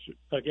hedge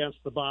against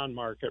the bond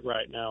market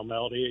right now,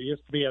 Melody? It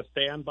used to be a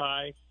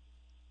standby,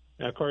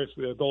 and of course,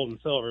 gold and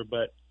silver,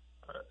 but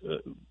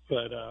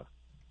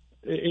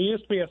it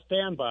used to be a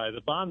standby.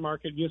 The bond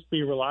market used to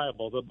be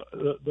reliable.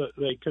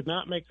 They could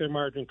not make their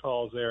margin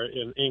calls there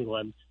in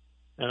England,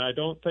 and I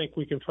don't think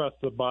we can trust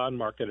the bond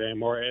market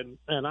anymore.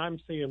 And I'm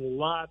seeing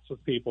lots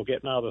of people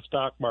getting out of the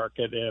stock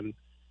market and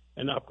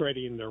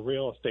upgrading their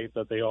real estate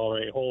that they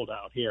already hold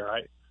out here.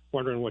 I'm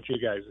wondering what you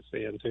guys are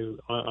seeing, too,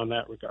 on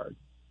that regard.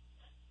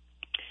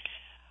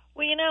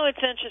 Well, you know, it's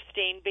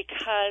interesting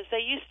because they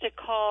used to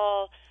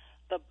call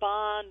the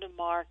bond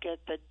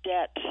market the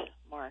debt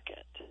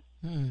market.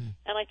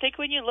 And I think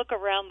when you look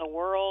around the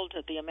world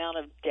at the amount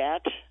of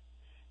debt,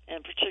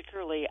 and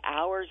particularly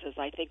ours, as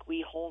I think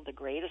we hold the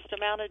greatest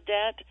amount of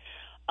debt,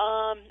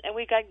 and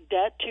we've got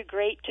debt too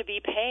great to be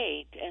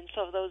paid, and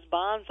so those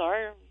bonds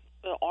are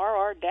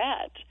our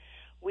debt.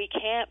 We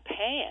can't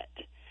pay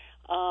it,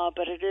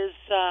 but it is,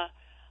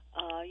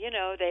 you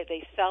know,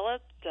 they sell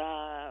it.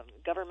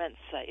 Governments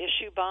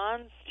issue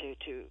bonds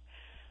to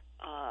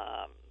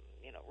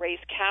you know, raise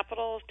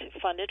capital to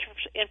fund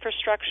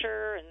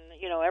infrastructure and,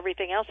 you know,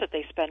 everything else that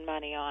they spend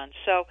money on.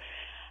 So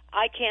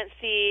I can't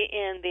see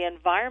in the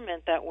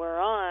environment that we're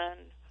on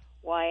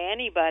why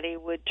anybody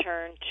would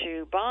turn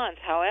to bonds.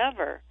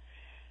 However,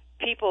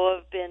 people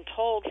have been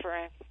told for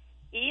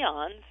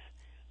eons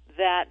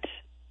that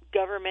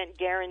government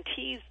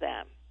guarantees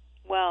them.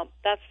 Well,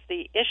 that's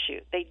the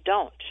issue. They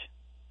don't.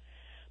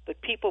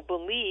 But people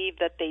believe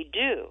that they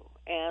do,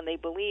 and they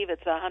believe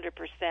it's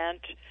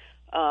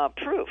 100%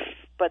 proof,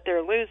 but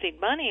they're losing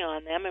money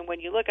on them. And when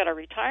you look at our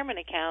retirement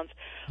accounts,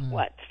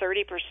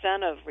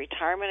 30% of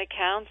retirement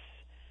accounts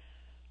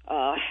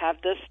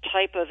have this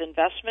type of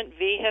investment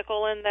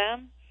vehicle in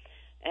them.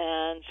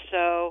 And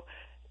so,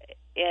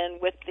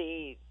 and with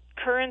the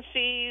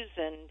currencies,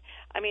 and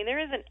I mean, there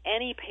isn't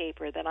any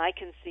paper that I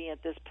can see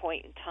at this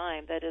point in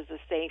time that is a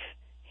safe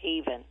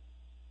haven.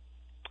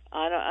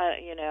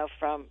 You know,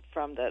 from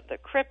the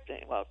crypto.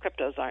 Well,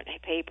 cryptos aren't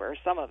paper.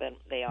 Some of them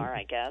they are,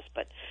 I guess.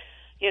 But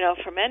you know,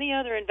 from any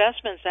other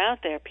investments out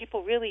there,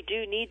 people really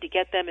do need to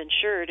get them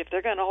insured. If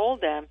they're going to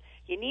hold them,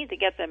 you need to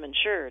get them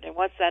insured. And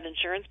what's that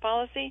insurance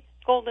policy?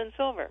 Gold and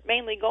silver,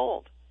 mainly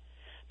gold,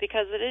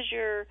 because it is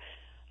you're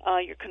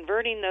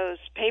converting those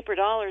paper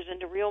dollars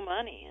into real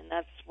money, and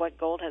that's what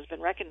gold has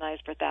been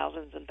recognized for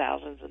thousands and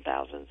thousands and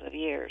thousands of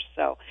years.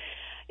 So,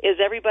 is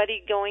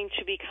everybody going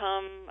to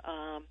become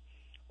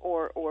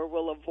or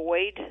will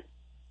avoid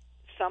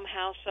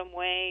somehow, some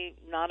way,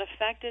 not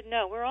affected?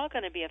 No, we're all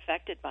going to be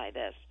affected by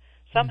this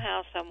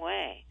somehow, some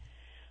way.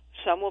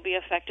 Some will be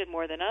affected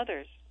more than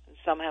others, and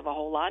some have a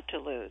whole lot to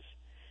lose.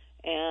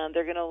 And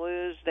they're going to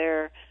lose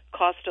their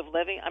cost of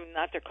living. I mean,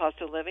 not their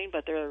cost of living,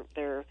 but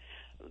their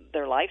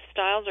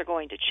lifestyles are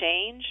going to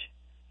change.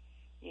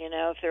 You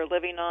know, if they're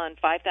living on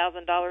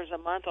 $5,000 a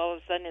month, all of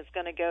a sudden it's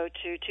going to go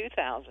to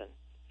 $2,000.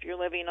 If you're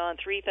living on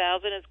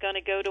 $3,000, it's going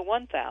to go to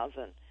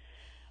 $1,000.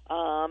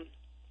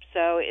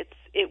 So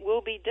it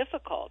will be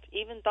difficult.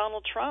 Even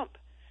Donald Trump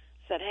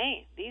said,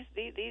 "Hey, these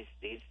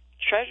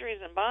treasuries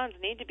and bonds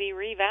need to be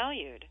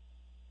revalued,"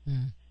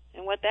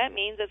 and what that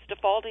means is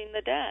defaulting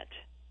the debt.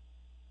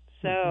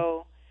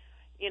 So,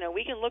 you know,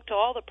 we can look to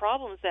all the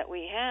problems that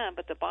we have,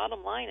 but the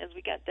bottom line is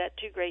we got debt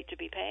too great to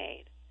be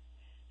paid,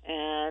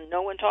 and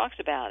no one talks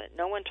about it.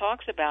 No one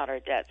talks about our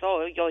debts.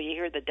 Oh, you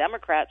hear the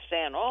Democrats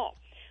saying, "Oh,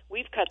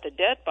 we've cut the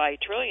debt by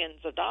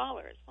trillions of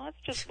dollars." Well,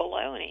 that's just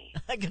baloney.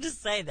 I'm going to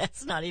say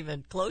that's not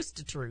even close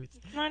to truth.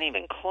 It's not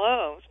even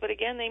close. But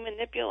again, they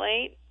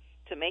manipulate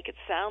to make it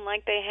sound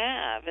like they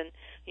have. And,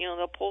 you know,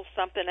 they'll pull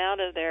something out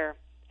of their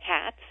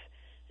hats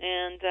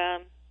and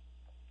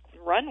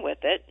run with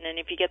it. And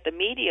if you get the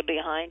media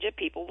behind you,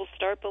 people will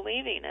start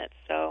believing it.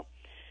 So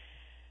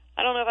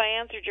I don't know if I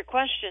answered your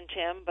question,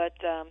 Tim, but...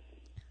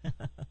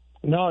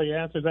 No, you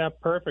answered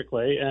that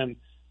perfectly. And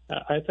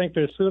I think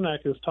that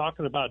Sunak is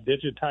talking about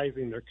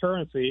digitizing their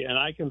currency, and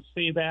I can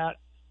see that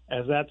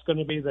as that's going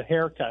to be the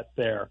haircut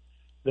there.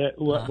 That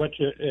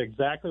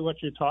exactly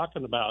what you're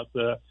talking about.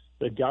 The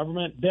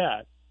government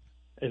debt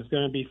is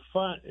going to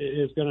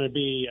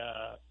be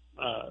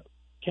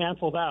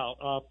canceled out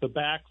off the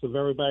backs of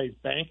everybody's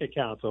bank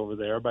accounts over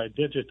there by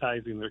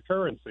digitizing their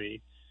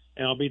currency,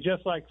 and it'll be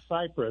just like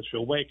Cyprus.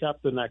 You'll wake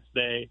up the next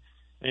day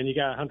and you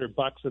got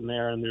 $100 in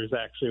there, and there's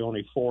actually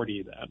only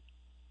 40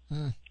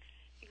 then.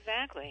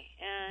 Exactly,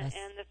 and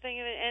the thing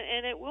of it,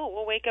 and it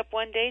we'll wake up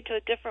one day to a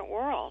different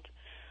world.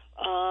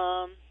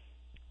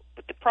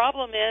 But the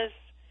problem is,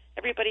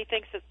 everybody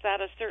thinks it's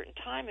at a certain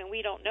time, and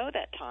we don't know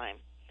that time.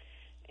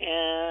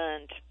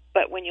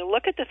 But when you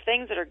look at the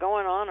things that are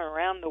going on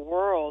around the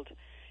world,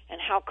 and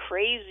how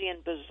crazy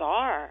and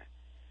bizarre,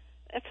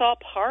 it's all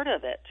part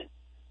of it.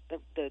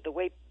 The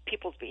way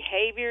people's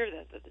behavior,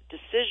 the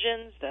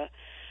decisions,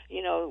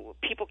 you know,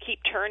 people keep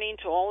turning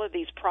to all of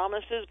these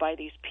promises by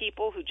these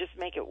people who just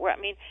make it work. I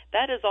mean,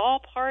 that is all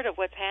part of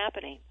what's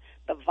happening.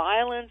 The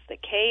violence, the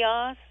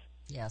chaos.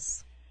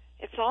 Yes.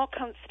 It's all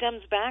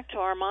stems back to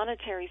our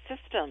monetary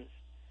systems,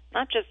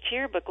 not just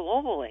here, but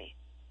globally.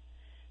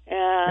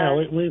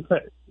 We've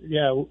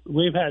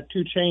had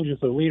two changes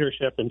of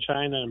leadership in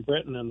China and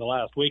Britain in the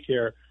last week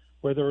here,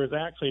 where there was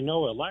actually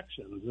no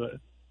elections.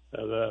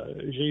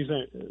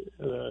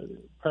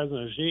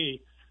 President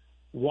Xi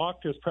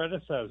walked his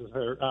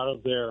predecessor out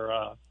of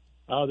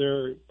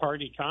their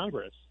party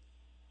Congress,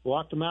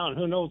 walked him out, and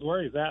who knows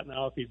where he's at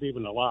now, if he's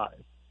even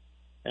alive.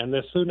 And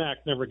this Sunak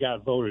never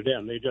got voted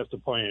in; they just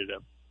appointed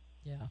him.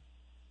 Yeah.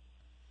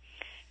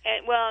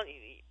 And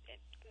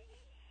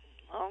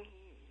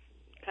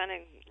kind of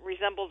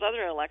resembles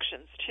other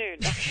elections too.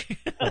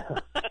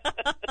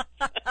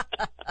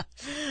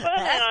 Well,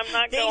 then I'm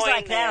not Things going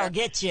like there. that'll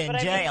get you in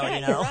jail, I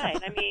mean, you know.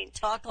 Right. I mean,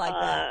 talk like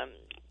that.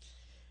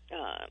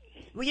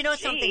 Well, you know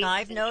something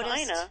I've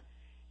noticed? China,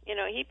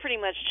 he pretty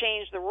much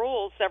changed the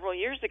rules several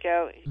years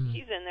ago.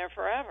 He's in there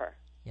forever.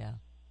 Yeah.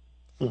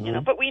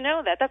 Mm-hmm. But we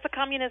know that. That's a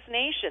communist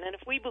nation, and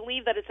if we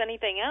believe that it's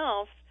anything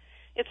else,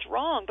 it's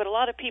wrong. But a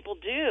lot of people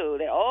do.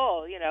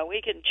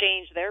 We can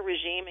change their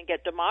regime and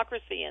get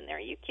democracy in there. Are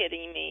you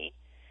kidding me?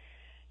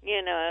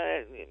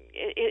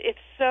 It's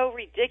so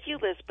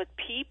ridiculous, but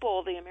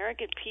the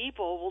American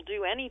people will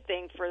do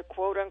anything for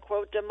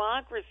quote-unquote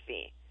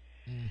democracy.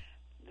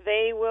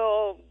 They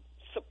will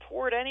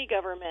support any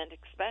government,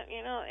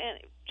 and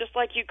just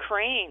like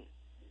Ukraine.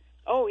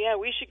 Oh, yeah,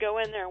 we should go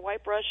in there and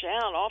wipe Russia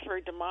out, offer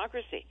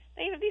democracy.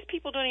 These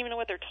people don't even know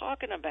what they're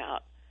talking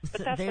about.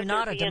 But that's they're what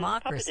not they're a being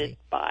democracy. puppeted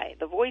by,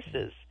 the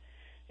voices.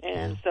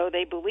 And so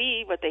they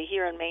believe what they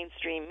hear in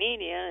mainstream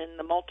media and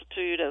the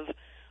multitude of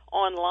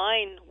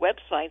online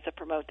websites that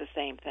promote the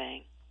same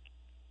thing.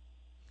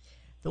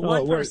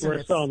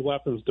 We're selling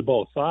weapons to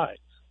both sides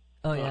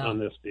on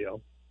this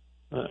deal,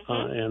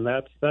 and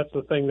that's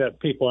the thing that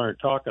people aren't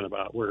talking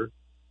about. We're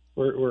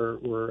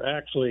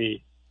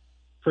actually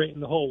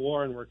creating the whole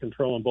war, and we're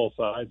controlling both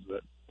sides of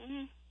it.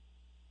 Mm-hmm.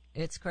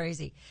 It's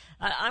crazy.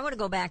 I want to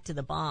go back to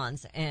the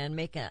bonds and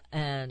make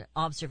an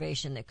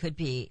observation that could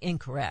be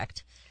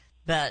incorrect,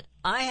 but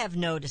I have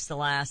noticed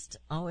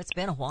it's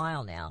been a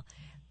while now,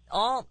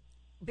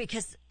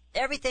 because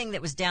everything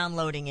that was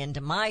downloading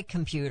into my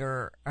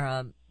computer,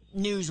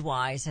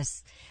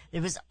 news-wise,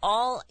 it was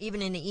all,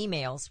 even in the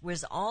emails,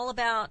 was all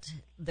about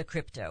the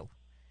crypto.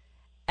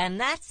 And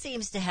that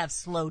seems to have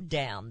slowed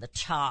down, the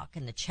talk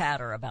and the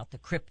chatter about the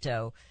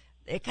crypto.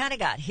 It kind of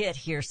got hit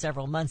here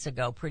several months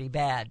ago pretty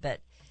bad,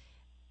 but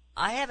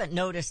I haven't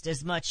noticed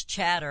as much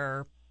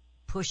chatter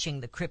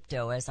pushing the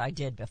crypto as I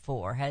did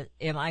before.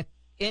 Am I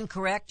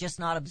incorrect, just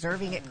not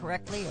observing it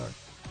correctly, or?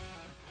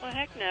 Well,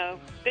 heck no.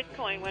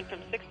 Bitcoin went from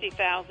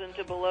 60,000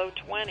 to below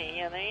 20,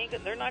 and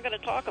they're not going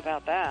to talk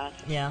about that.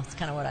 Yeah, that's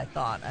kind of what I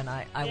thought, and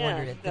I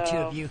wondered if the two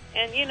of you...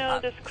 And,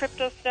 this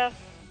crypto stuff,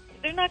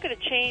 they're not going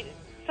to change.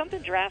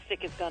 Something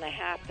drastic is going to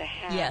happen.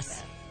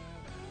 Yes.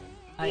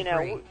 I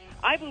agree.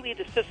 I believe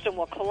the system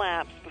will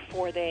collapse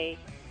before they...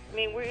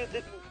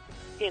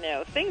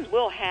 things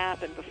will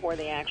happen before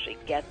they actually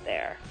get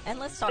there. And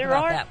let's talk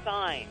about that. There are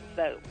signs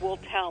that will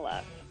tell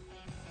us.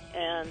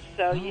 And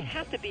so you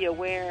have to be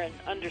aware and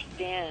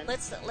understand.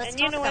 Let's and talk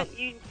you know about... what?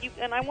 You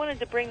and I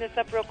wanted to bring this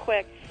up real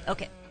quick.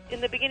 Okay.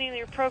 In the beginning of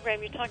your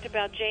program, you talked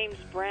about James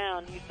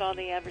Brown. You saw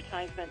the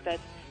advertisement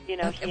that, he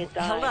had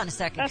died. Hold on a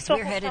second. That's the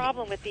whole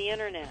problem with the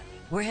Internet.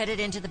 We're headed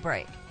into the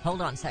break.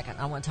 Hold on a second.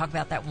 I want to talk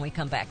about that when we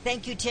come back.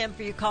 Thank you, Tim,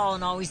 for your call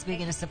and always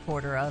being a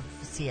supporter of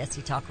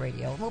CSC Talk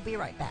Radio. We'll be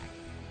right back.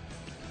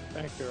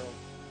 Thanks, Carol.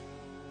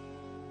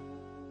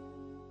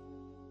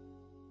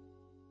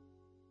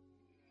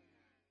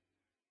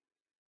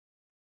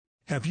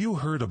 Have you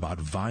heard about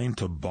Vine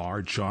to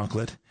Bar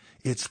chocolate?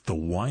 It's the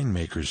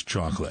winemaker's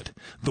chocolate,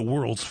 the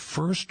world's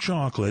first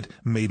chocolate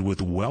made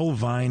with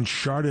well-vined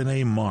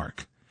Chardonnay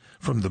marc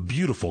from the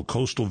beautiful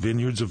coastal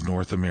vineyards of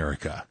North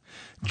America.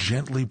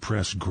 Gently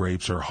pressed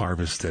grapes are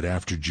harvested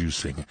after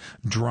juicing,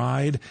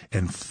 dried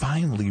and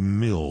finely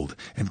milled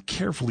and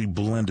carefully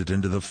blended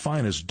into the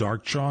finest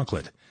dark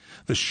chocolate.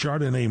 The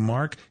Chardonnay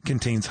marc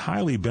contains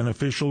highly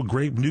beneficial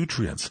grape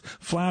nutrients,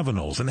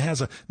 flavanols, and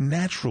has a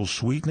natural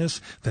sweetness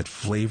that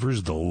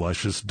flavors the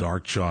luscious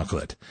dark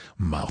chocolate.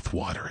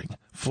 Mouth-watering,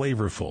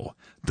 flavorful,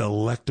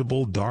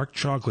 delectable dark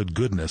chocolate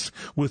goodness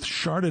with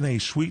Chardonnay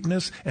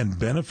sweetness and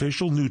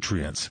beneficial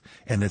nutrients.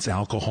 And it's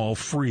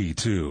alcohol-free,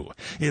 too.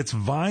 It's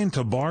Vine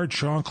to Bar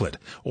chocolate.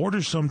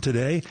 Order some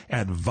today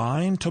at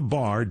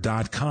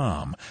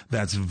vinetobar.com.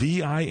 That's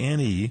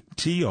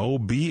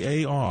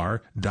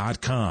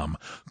VINETOBAR.com.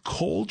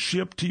 Cold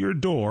shipped to your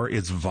door,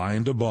 it's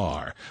Vine to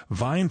Bar.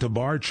 Vine to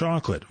Bar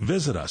chocolate.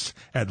 Visit us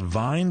at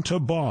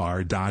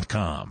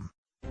vinetobar.com.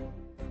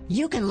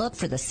 You can look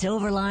for the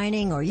silver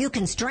lining, or you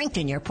can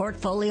strengthen your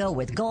portfolio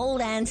with gold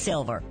and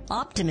silver.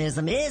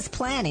 Optimism is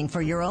planning for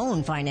your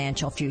own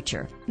financial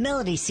future.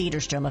 Melody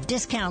Cedarstrom of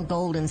Discount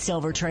Gold and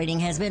Silver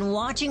Trading has been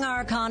watching our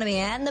economy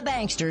and the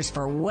banksters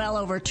for well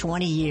over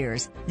 20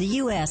 years. The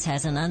U.S.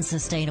 has an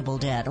unsustainable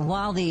debt, and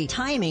while the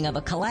timing of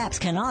a collapse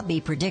cannot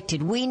be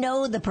predicted, we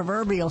know the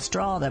proverbial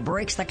straw that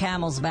breaks the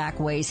camel's back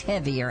weighs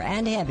heavier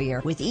and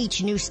heavier with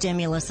each new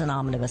stimulus and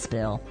omnibus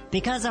bill.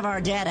 Because of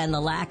our debt and the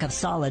lack of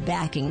solid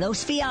backing,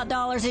 those fiat fiat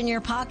dollars in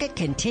your pocket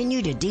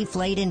continue to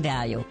deflate in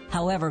value.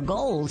 However,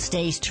 gold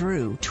stays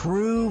true.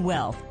 True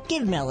wealth.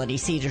 Give Melody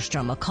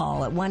Cedarstrom a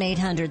call at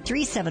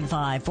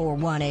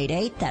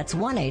 1-800-375-4188. That's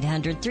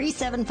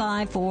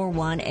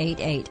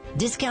 1-800-375-4188.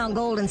 Discount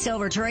gold and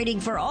silver trading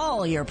for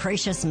all your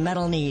precious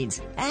metal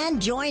needs.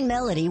 And join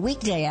Melody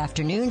weekday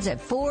afternoons at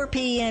 4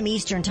 p.m.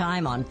 Eastern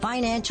Time on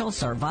Financial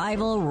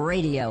Survival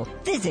Radio.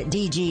 Visit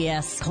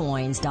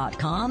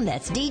DGScoins.com.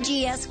 That's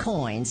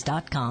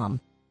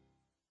DGScoins.com.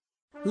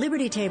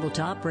 Liberty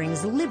Tabletop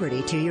brings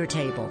liberty to your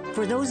table.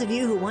 For those of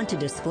you who want to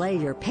display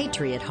your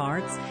patriot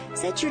hearts,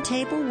 set your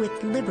table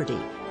with Liberty,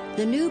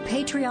 the new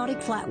patriotic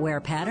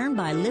flatware pattern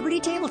by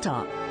Liberty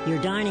Tabletop.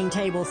 Your dining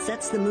table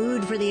sets the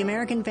mood for the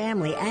American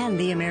family and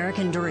the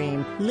American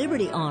dream.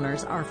 Liberty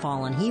honors our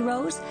fallen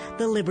heroes,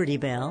 the Liberty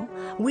Bell,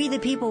 We the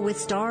People with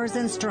Stars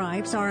and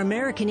Stripes, our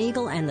American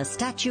Eagle, and the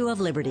Statue of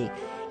Liberty.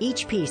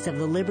 Each piece of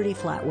the Liberty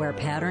flatware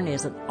pattern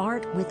is an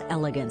art with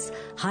elegance,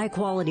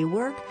 high-quality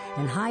work,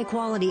 and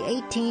high-quality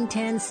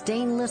 1810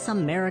 stainless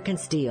American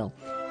steel.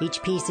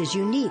 Each piece is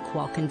unique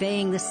while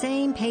conveying the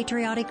same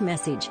patriotic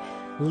message,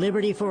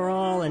 liberty for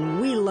all and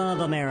we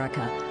love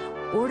America.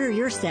 Order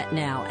your set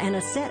now and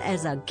a set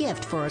as a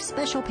gift for a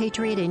special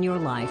patriot in your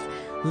life.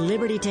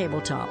 Liberty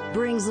Tabletop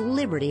brings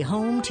liberty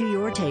home to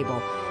your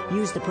table.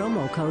 Use the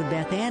promo code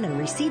BethAnn and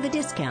receive a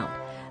discount.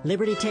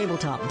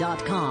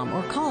 LibertyTabletop.com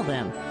or call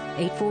them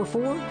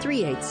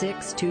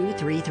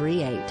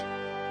 844-386-2338.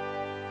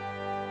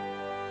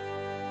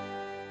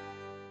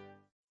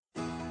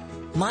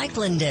 Mike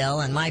Lindell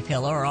and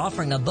MyPillow are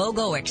offering a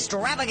BOGO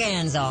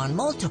extravaganza on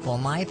multiple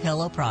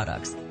MyPillow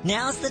products.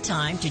 Now's the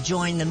time to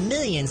join the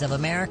millions of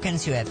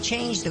Americans who have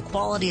changed the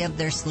quality of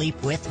their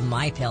sleep with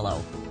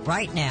MyPillow.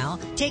 Right now,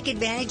 take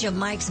advantage of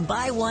Mike's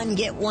buy one,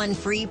 get one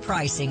free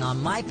pricing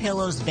on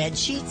MyPillow's bed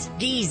sheets,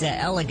 Giza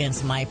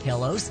Elegance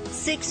MyPillows,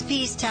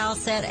 6-piece towel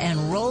set,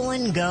 and Roll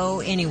and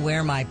Go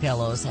Anywhere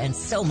MyPillows, and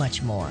so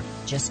much more.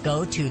 Just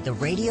go to the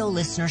radio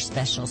listener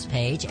specials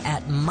page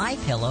at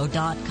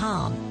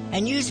MyPillow.com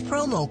and use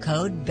promo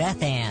code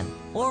BethAnn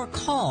or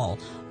call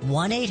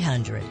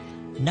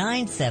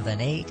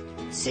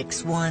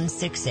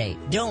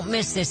 1-800-978-6168. Don't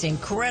miss this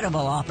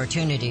incredible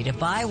opportunity to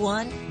buy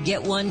one,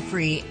 get one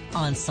free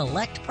on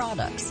select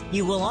products.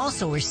 You will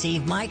also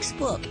receive Mike's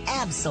book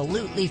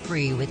absolutely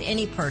free with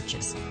any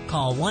purchase.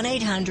 Call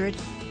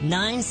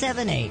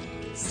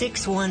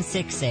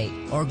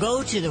 1-800-978-6168 or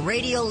go to the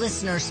radio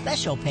listener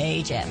special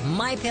page at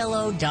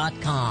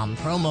MyPillow.com.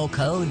 Promo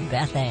code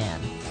BethAnn.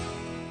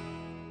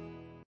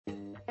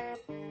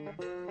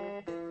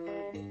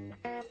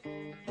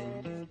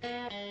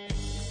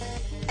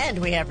 And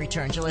we have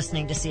returned. You're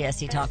listening to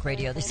CSC Talk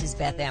Radio. This is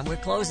Beth Ann. We're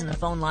closing the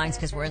phone lines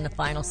because we're in the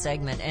final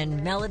segment.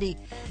 And Melody,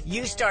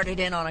 you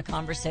started in on a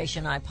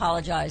conversation. I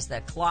apologize.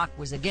 The clock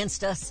was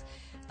against us.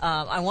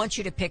 I want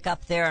you to pick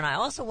up there. And I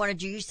also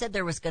wanted you said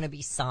there was going to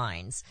be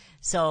signs.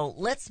 So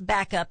let's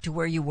back up to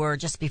where you were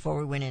just before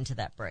we went into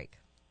that break.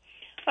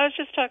 I was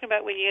just talking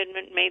about when you had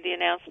made the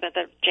announcement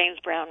that James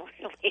Brown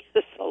really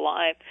is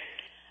alive.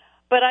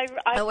 But I've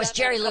done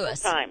Jerry that a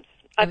Lewis. couple Times.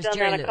 I've done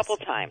that a couple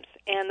times.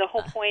 And the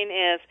whole point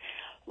is,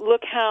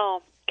 look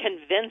how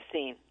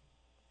convincing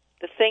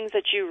the things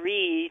that you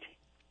read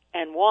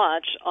and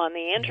watch on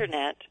the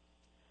Internet,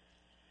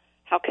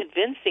 how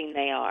convincing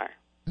they are.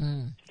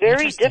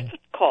 Very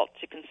difficult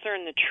to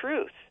discern the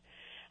truth.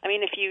 I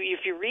mean, if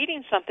you're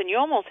reading something, you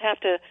almost have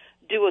to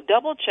do a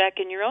double check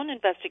in your own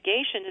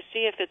investigation to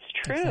see if it's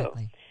true.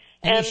 Exactly.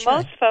 And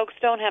most folks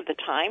don't have the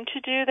time to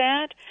do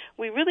that.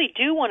 We really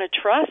do want to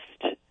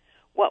trust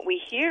what we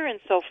hear and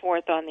so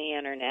forth on the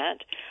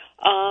Internet.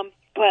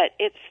 But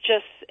it's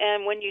just,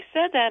 and when you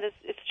said that,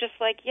 it's just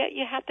like, yeah,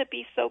 you have to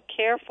be so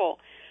careful.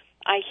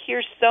 I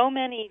hear so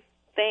many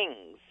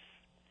things,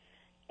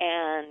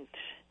 and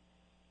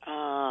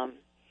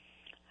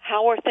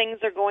how are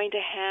things are going to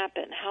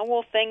happen? How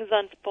will things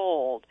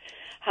unfold?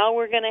 How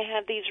we're going to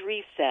have these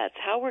resets?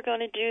 How we're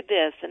going to do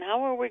this, and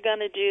how are we going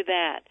to do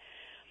that?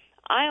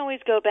 I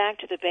always go back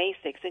to the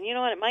basics, and you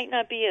know what? It might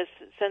not be as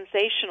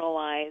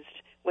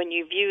sensationalized when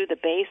you view the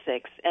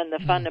basics and the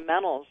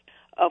fundamentals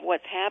of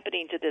what's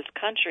happening to this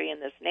country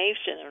and this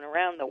nation and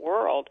around the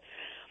world.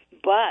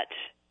 But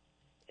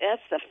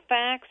that's the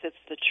facts, it's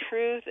the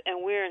truth,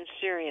 and we're in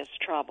serious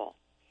trouble.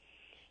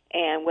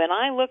 And when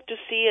I look to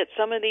see at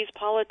some of these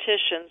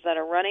politicians that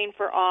are running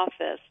for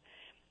office,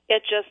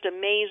 it just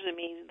amazes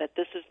me that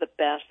this is the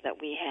best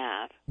that we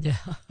have.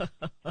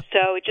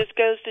 So it just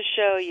goes to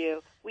show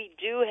you we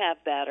do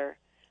have better,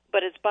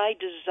 but it's by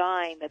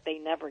design that they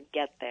never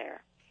get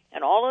there.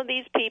 And all of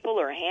these people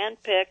are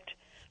handpicked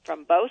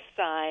from both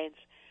sides,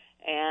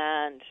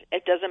 and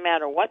it doesn't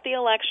matter what the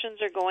elections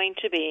are going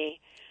to be.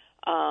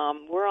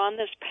 We're on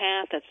this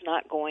path that's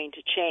not going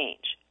to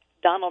change.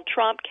 Donald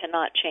Trump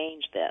cannot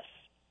change this.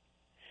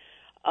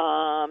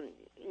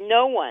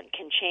 No one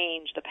can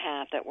change the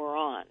path that we're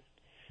on.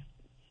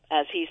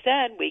 As he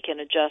said, we can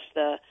adjust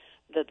the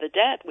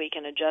debt, we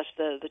can adjust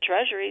the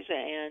treasuries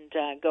and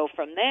go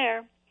from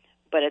there,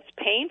 but it's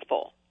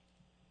painful.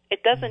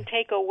 It doesn't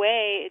take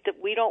away,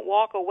 we don't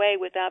walk away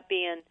without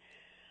being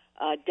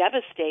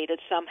devastated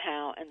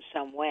somehow in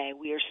some way.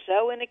 We are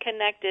so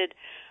interconnected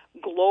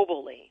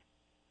globally.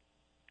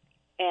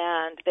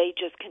 And they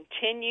just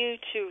continue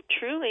to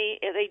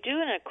they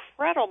do an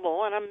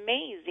incredible and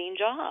amazing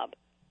job.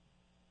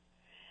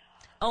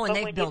 Oh, and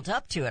they've built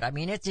up to it. I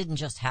mean, it didn't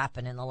just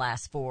happen in the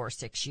last 4 or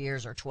 6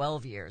 years or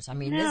 12 years. I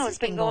mean, this has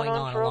been going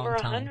on for a long over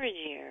time. 100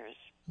 years.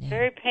 Yeah.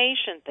 Very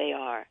patient they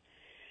are.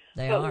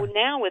 But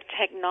now with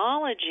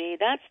technology,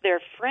 that's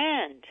their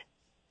friend.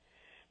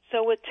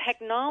 So with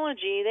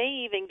technology,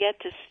 they even get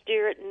to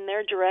steer it in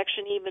their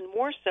direction even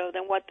more so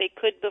than what they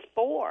could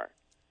before.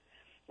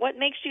 What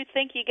makes you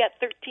think you get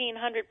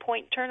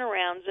 1,300-point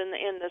turnarounds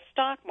in the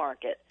stock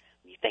market?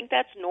 You think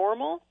that's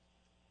normal?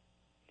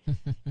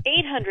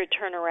 800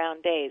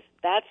 turnaround days,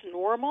 that's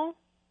normal?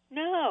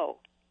 No.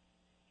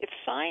 It's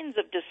signs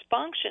of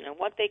dysfunction and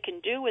what they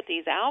can do with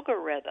these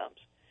algorithms.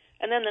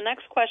 And then the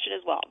next question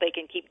is, well, they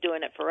can keep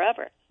doing it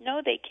forever.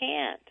 No, they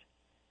can't.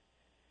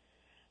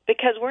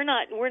 Because we're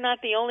not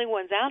the only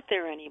ones out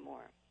there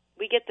anymore.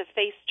 We get to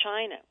face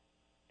China.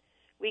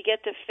 We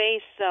get to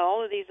face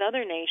all of these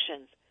other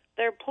nations.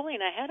 They're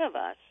pulling ahead of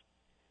us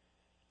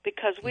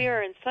because we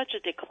are in such a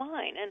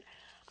decline. And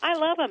I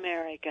love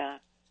America.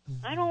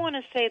 I don't want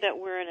to say that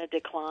we're in a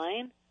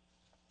decline.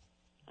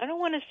 I don't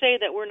want to say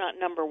that we're not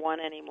number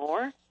one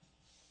anymore.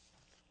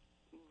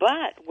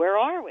 But where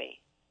are we?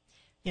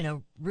 You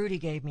know, Rudy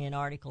gave me an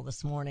article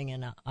this morning,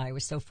 and I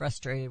was so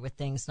frustrated with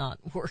things not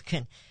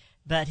working.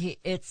 But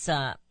it's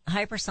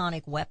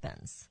hypersonic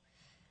weapons.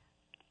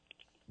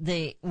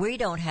 We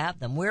don't have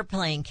them. We're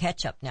playing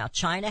catch up now.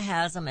 China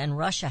has them and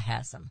Russia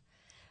has them.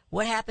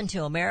 What happened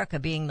to America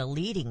being the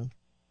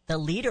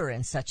leader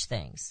in such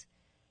things?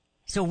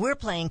 So we're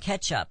playing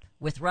catch up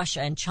with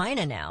Russia and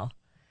China now,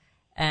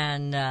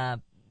 and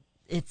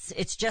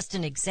it's just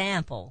an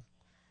example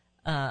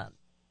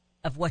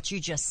of what you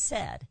just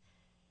said.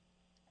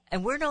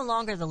 And we're no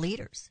longer the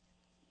leaders.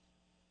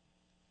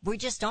 We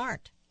just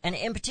aren't, and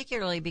in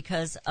particularly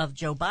because of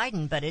Joe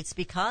Biden. But it's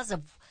because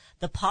of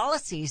the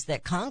policies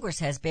that Congress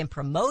has been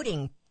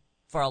promoting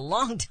for a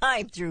long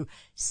time through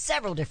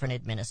several different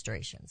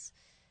administrations.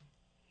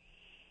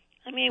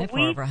 I mean, for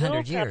over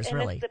 100 years, and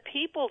really. It's the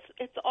people's.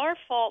 It's our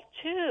fault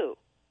too.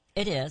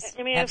 It is.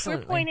 I mean,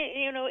 absolutely. if we're pointing,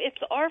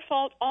 it's our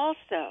fault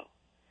also.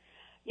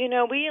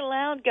 We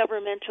allowed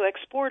government to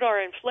export our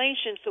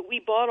inflation, so we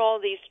bought all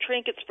these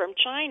trinkets from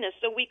China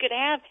so we could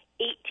have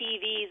 8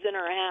 TVs in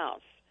our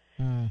house.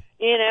 And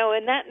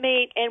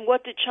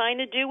what did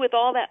China do with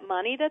all that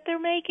money that they're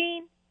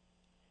making?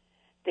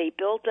 They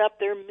built up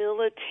their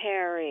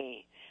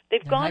military.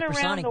 They've gone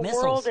around the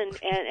world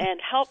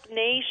and helped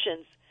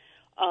nations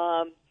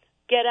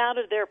get out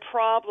of their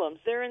problems.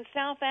 They're in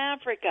South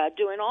Africa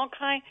doing all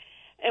kinds.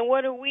 And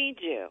what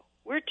do?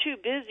 We're too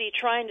busy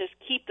trying to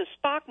keep the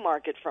stock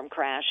market from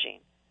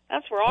crashing.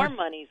 That's where our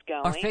money's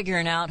going. Or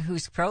figuring out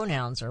whose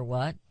pronouns are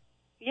what.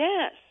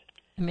 Yes.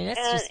 I mean,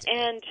 it's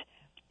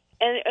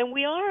And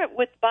we are,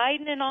 with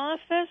Biden in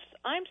office,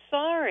 I'm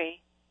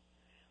sorry.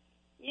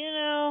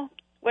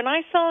 When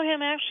I saw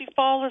him actually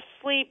fall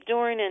asleep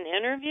during an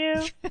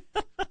interview.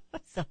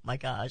 Oh, my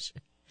gosh.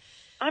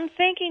 I'm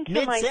thinking to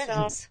Mid-sentence.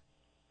 myself,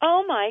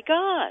 oh, my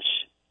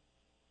gosh.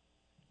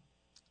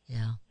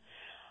 Yeah.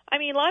 I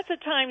mean, lots of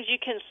times you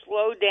can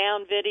slow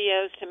down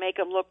videos to make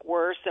them look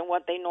worse than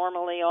what they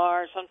normally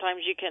are.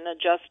 Sometimes you can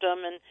adjust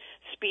them and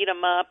speed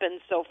them up and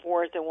so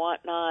forth and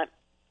whatnot.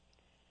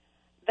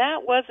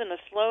 That wasn't a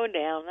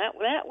slowdown. That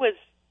was,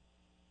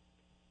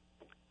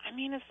 I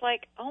mean, it's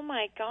like, oh,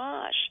 my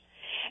gosh.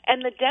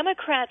 And the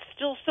Democrats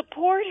still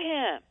support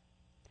him.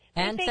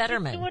 And they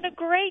Fetterman. He's doing a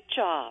great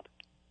job.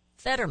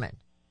 Fetterman.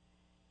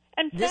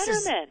 And This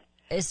Fetterman.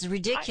 is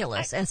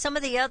ridiculous. And some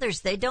of the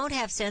others, they don't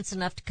have sense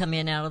enough to come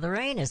in out of the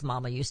rain, as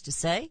Mama used to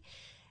say.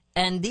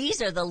 And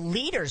these are the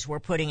leaders we're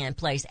putting in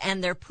place.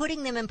 And they're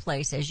putting them in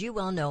place, as you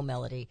well know,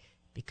 Melody,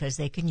 because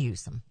they can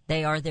use them.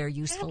 They are their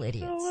useful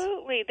idiots.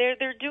 Absolutely.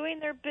 They're doing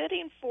their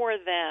bidding for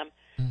them.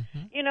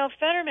 Mm-hmm.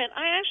 Fetterman,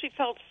 I actually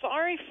felt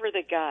sorry for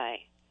the guy.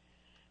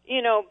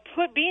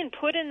 Being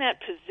put in that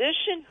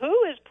position.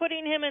 Who is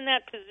putting him in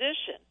that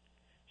position?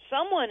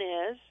 Someone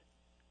is.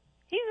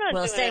 He's not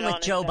doing it same with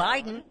on Joe his own.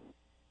 Biden.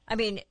 I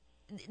mean,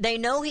 they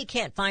know he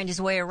can't find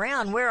his way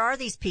around. Where are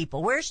these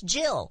people? Where's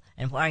Jill?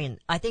 And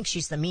I think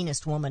she's the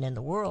meanest woman in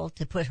the world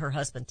to put her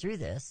husband through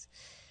this.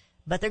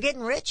 But they're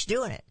getting rich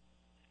doing it.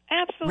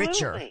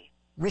 Absolutely.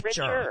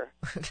 Richer.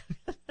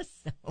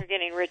 They're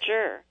getting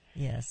richer.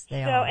 Yes,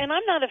 they are. And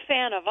I'm not a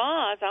fan of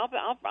Oz.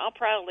 I'll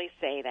proudly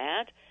say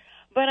that.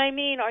 But I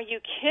mean, are you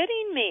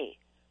kidding me?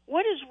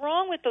 What is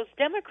wrong with those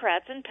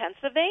Democrats in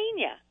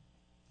Pennsylvania?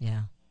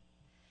 Yeah.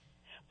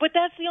 But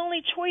that's the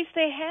only choice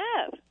they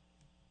have.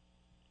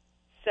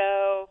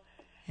 So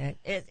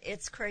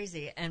it's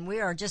crazy, and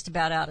we are just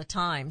about out of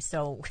time.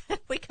 So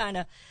we kind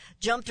of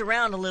jumped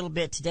around a little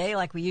bit today,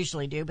 like we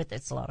usually do, but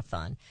it's a lot of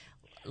fun.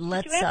 you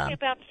asked me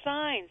about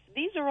signs.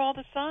 These are all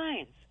the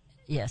signs.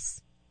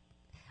 Yes.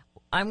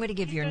 I'm going to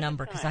give you your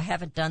number because I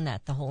haven't done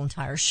that the whole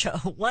entire show.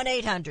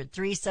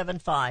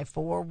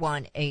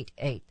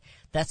 1-800-375-4188.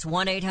 That's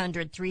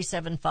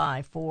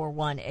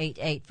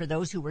 1-800-375-4188. For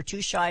those who were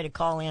too shy to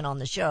call in on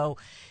the show,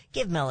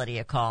 give Melody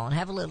a call and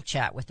have a little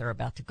chat with her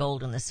about the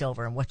gold and the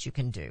silver and what you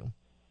can do.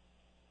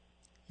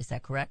 Is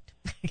that correct?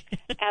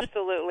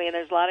 Absolutely, and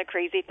there's a lot of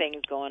crazy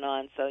things going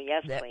on, so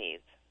yes,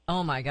 please.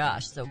 Oh, my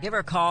gosh. So give her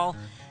a call.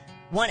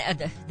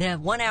 The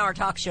 1 hour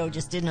talk show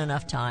just didn't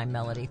enough time,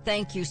 Melody.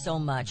 Thank you so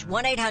much.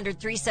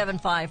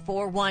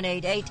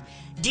 1-800-375-4188.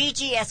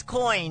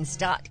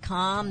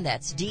 DGScoins.com.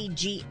 That's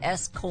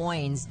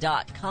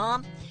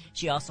DGScoins.com.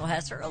 She also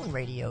has her own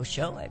radio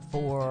show at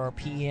 4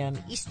 p.m.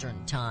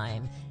 Eastern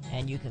Time.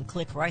 And you can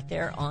click right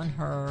there on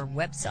her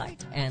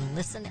website and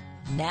listen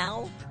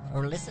now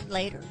or listen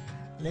later.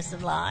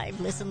 Listen live,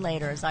 listen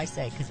later, as I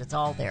say, because it's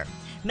all there.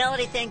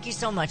 Melody, thank you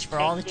so much for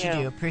all that you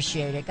do.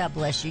 Appreciate it. God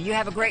bless you. You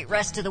have a great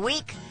rest of the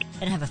week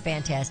and have a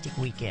fantastic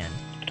weekend.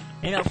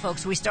 You know,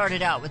 folks, we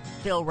started out with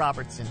Phil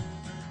Robertson,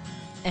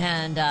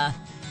 and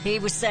he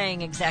was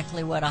saying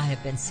exactly what I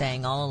have been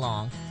saying all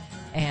along.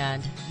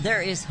 And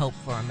there is hope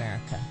for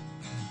America,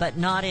 but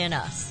not in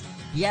us.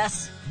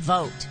 Yes,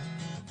 vote,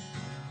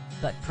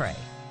 but pray.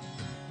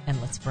 And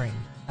let's bring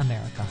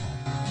America home.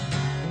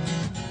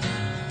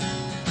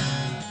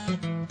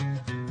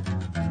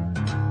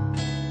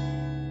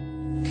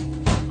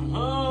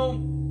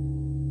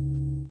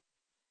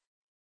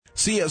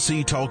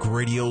 CSC Talk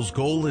Radio's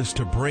goal is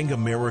to bring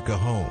America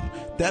home.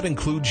 That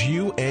includes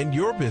you and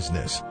your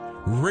business.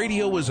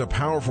 Radio is a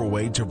powerful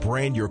way to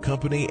brand your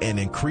company and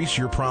increase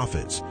your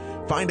profits.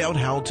 Find out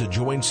how to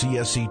join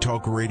CSC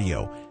Talk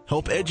Radio,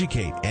 help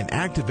educate and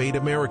activate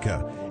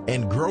America,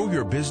 and grow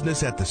your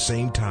business at the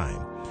same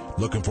time.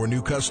 Looking for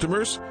new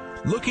customers?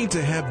 Looking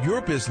to have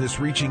your business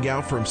reaching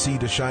out from sea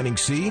to shining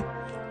sea?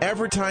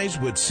 Advertise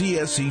with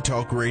CSC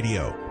Talk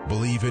Radio.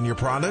 Believe in your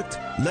product?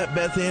 Let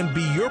Beth Ann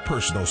be your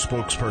personal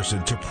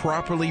spokesperson to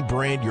properly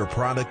brand your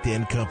product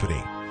and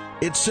company.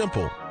 It's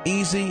simple,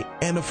 easy,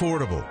 and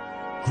affordable.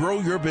 Grow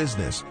your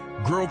business,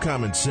 grow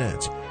common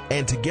sense,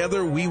 and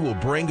together we will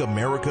bring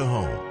America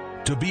home.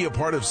 To be a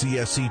part of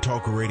CSC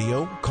Talk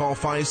Radio, call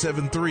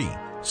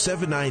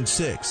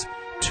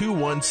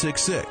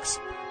 573-796-2166.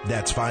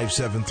 That's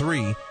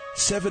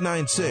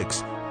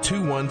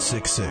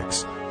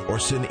 573-796-2166. Or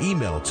send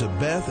email to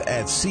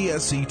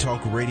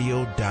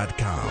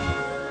beth@csctalkradio.com.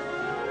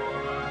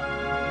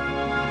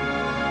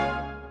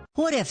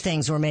 What if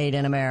things were made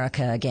in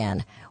America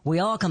again? We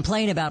all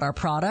complain about our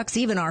products,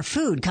 even our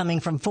food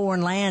coming from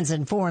foreign lands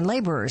and foreign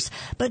laborers.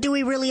 But do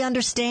we really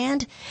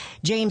understand?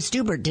 James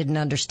Stubert didn't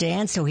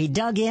understand, so he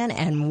dug in,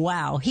 and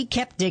wow, he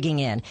kept digging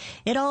in.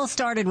 It all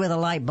started with a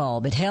light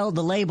bulb. It held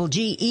the label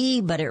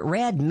GE, but it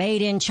read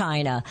Made in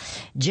China.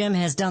 Jim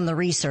has done the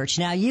research.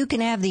 Now you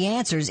can have the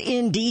answers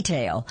in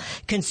detail.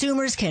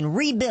 Consumers can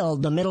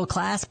rebuild the middle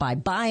class by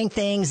buying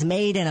things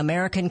made in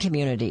American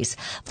communities.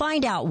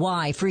 Find out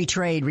why free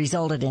trade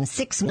resulted in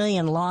 6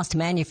 million lost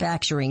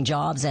manufacturing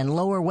jobs and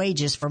lower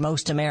wages for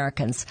most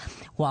Americans.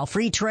 While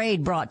free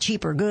trade brought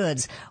cheaper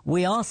goods,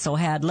 we also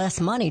had less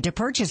money to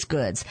purchase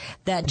goods.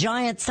 That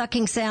giant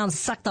sucking sound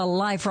sucked the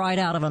life right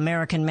out of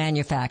American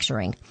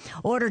manufacturing.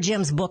 Order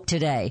Jim's book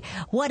today,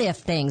 What If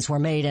Things Were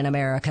Made in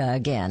America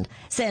Again?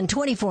 Send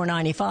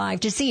 $24.95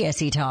 to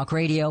CSC Talk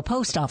Radio,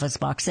 Post Office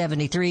Box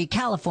 73,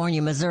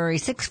 California, Missouri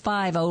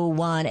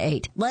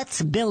 65018.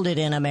 Let's build it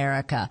in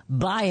America,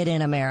 buy it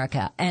in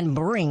America, and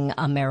bring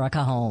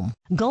America home.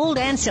 Gold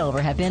and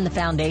silver have been the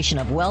foundation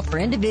of wealth for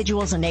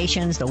individuals and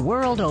nations the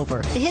world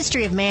over. The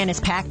history of man is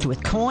packed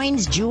with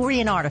coins, jewelry,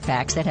 and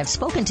artifacts that have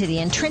spoken to the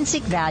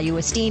intrinsic value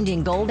esteemed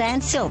in gold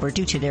and silver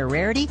due to their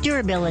rarity,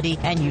 durability,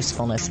 and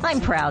usefulness. I'm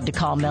proud to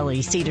call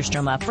Melody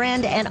Cedarstrom a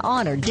friend and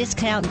honored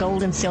Discount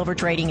Gold and Silver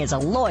Trading is a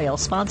loyal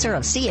sponsor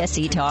of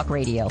CSC Talk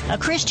Radio, a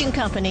Christian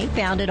company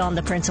founded on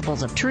the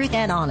principles of truth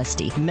and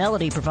honesty.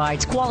 Melody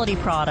provides quality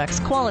products,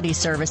 quality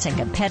service, and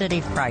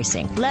competitive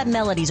pricing. Let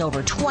Melody's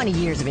over 20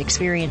 years of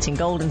experience in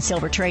gold and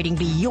silver trading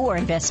be your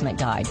investment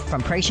guide.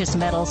 From precious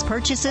metals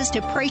purchases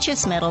to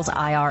precious metals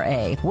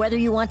IRA. Whether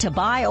you want to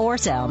buy or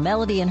sell,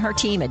 Melody and her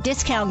team at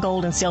Discount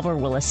Gold and Silver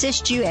will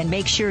assist you and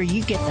make sure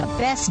you get the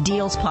best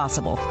deals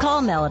possible.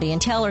 Call Melody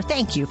and tell her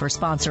thank you for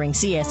sponsoring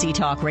CSC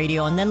Talk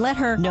Radio, and then let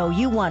her know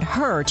you want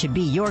her to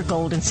be your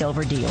gold and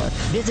silver dealer.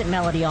 Visit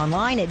Melody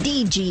online at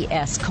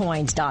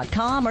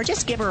dgscoins.com or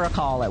just give her a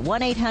call at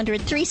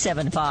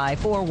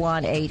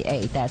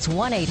 1-800-375-4188. That's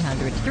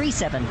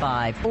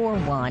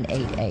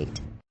 1-800-375-4188.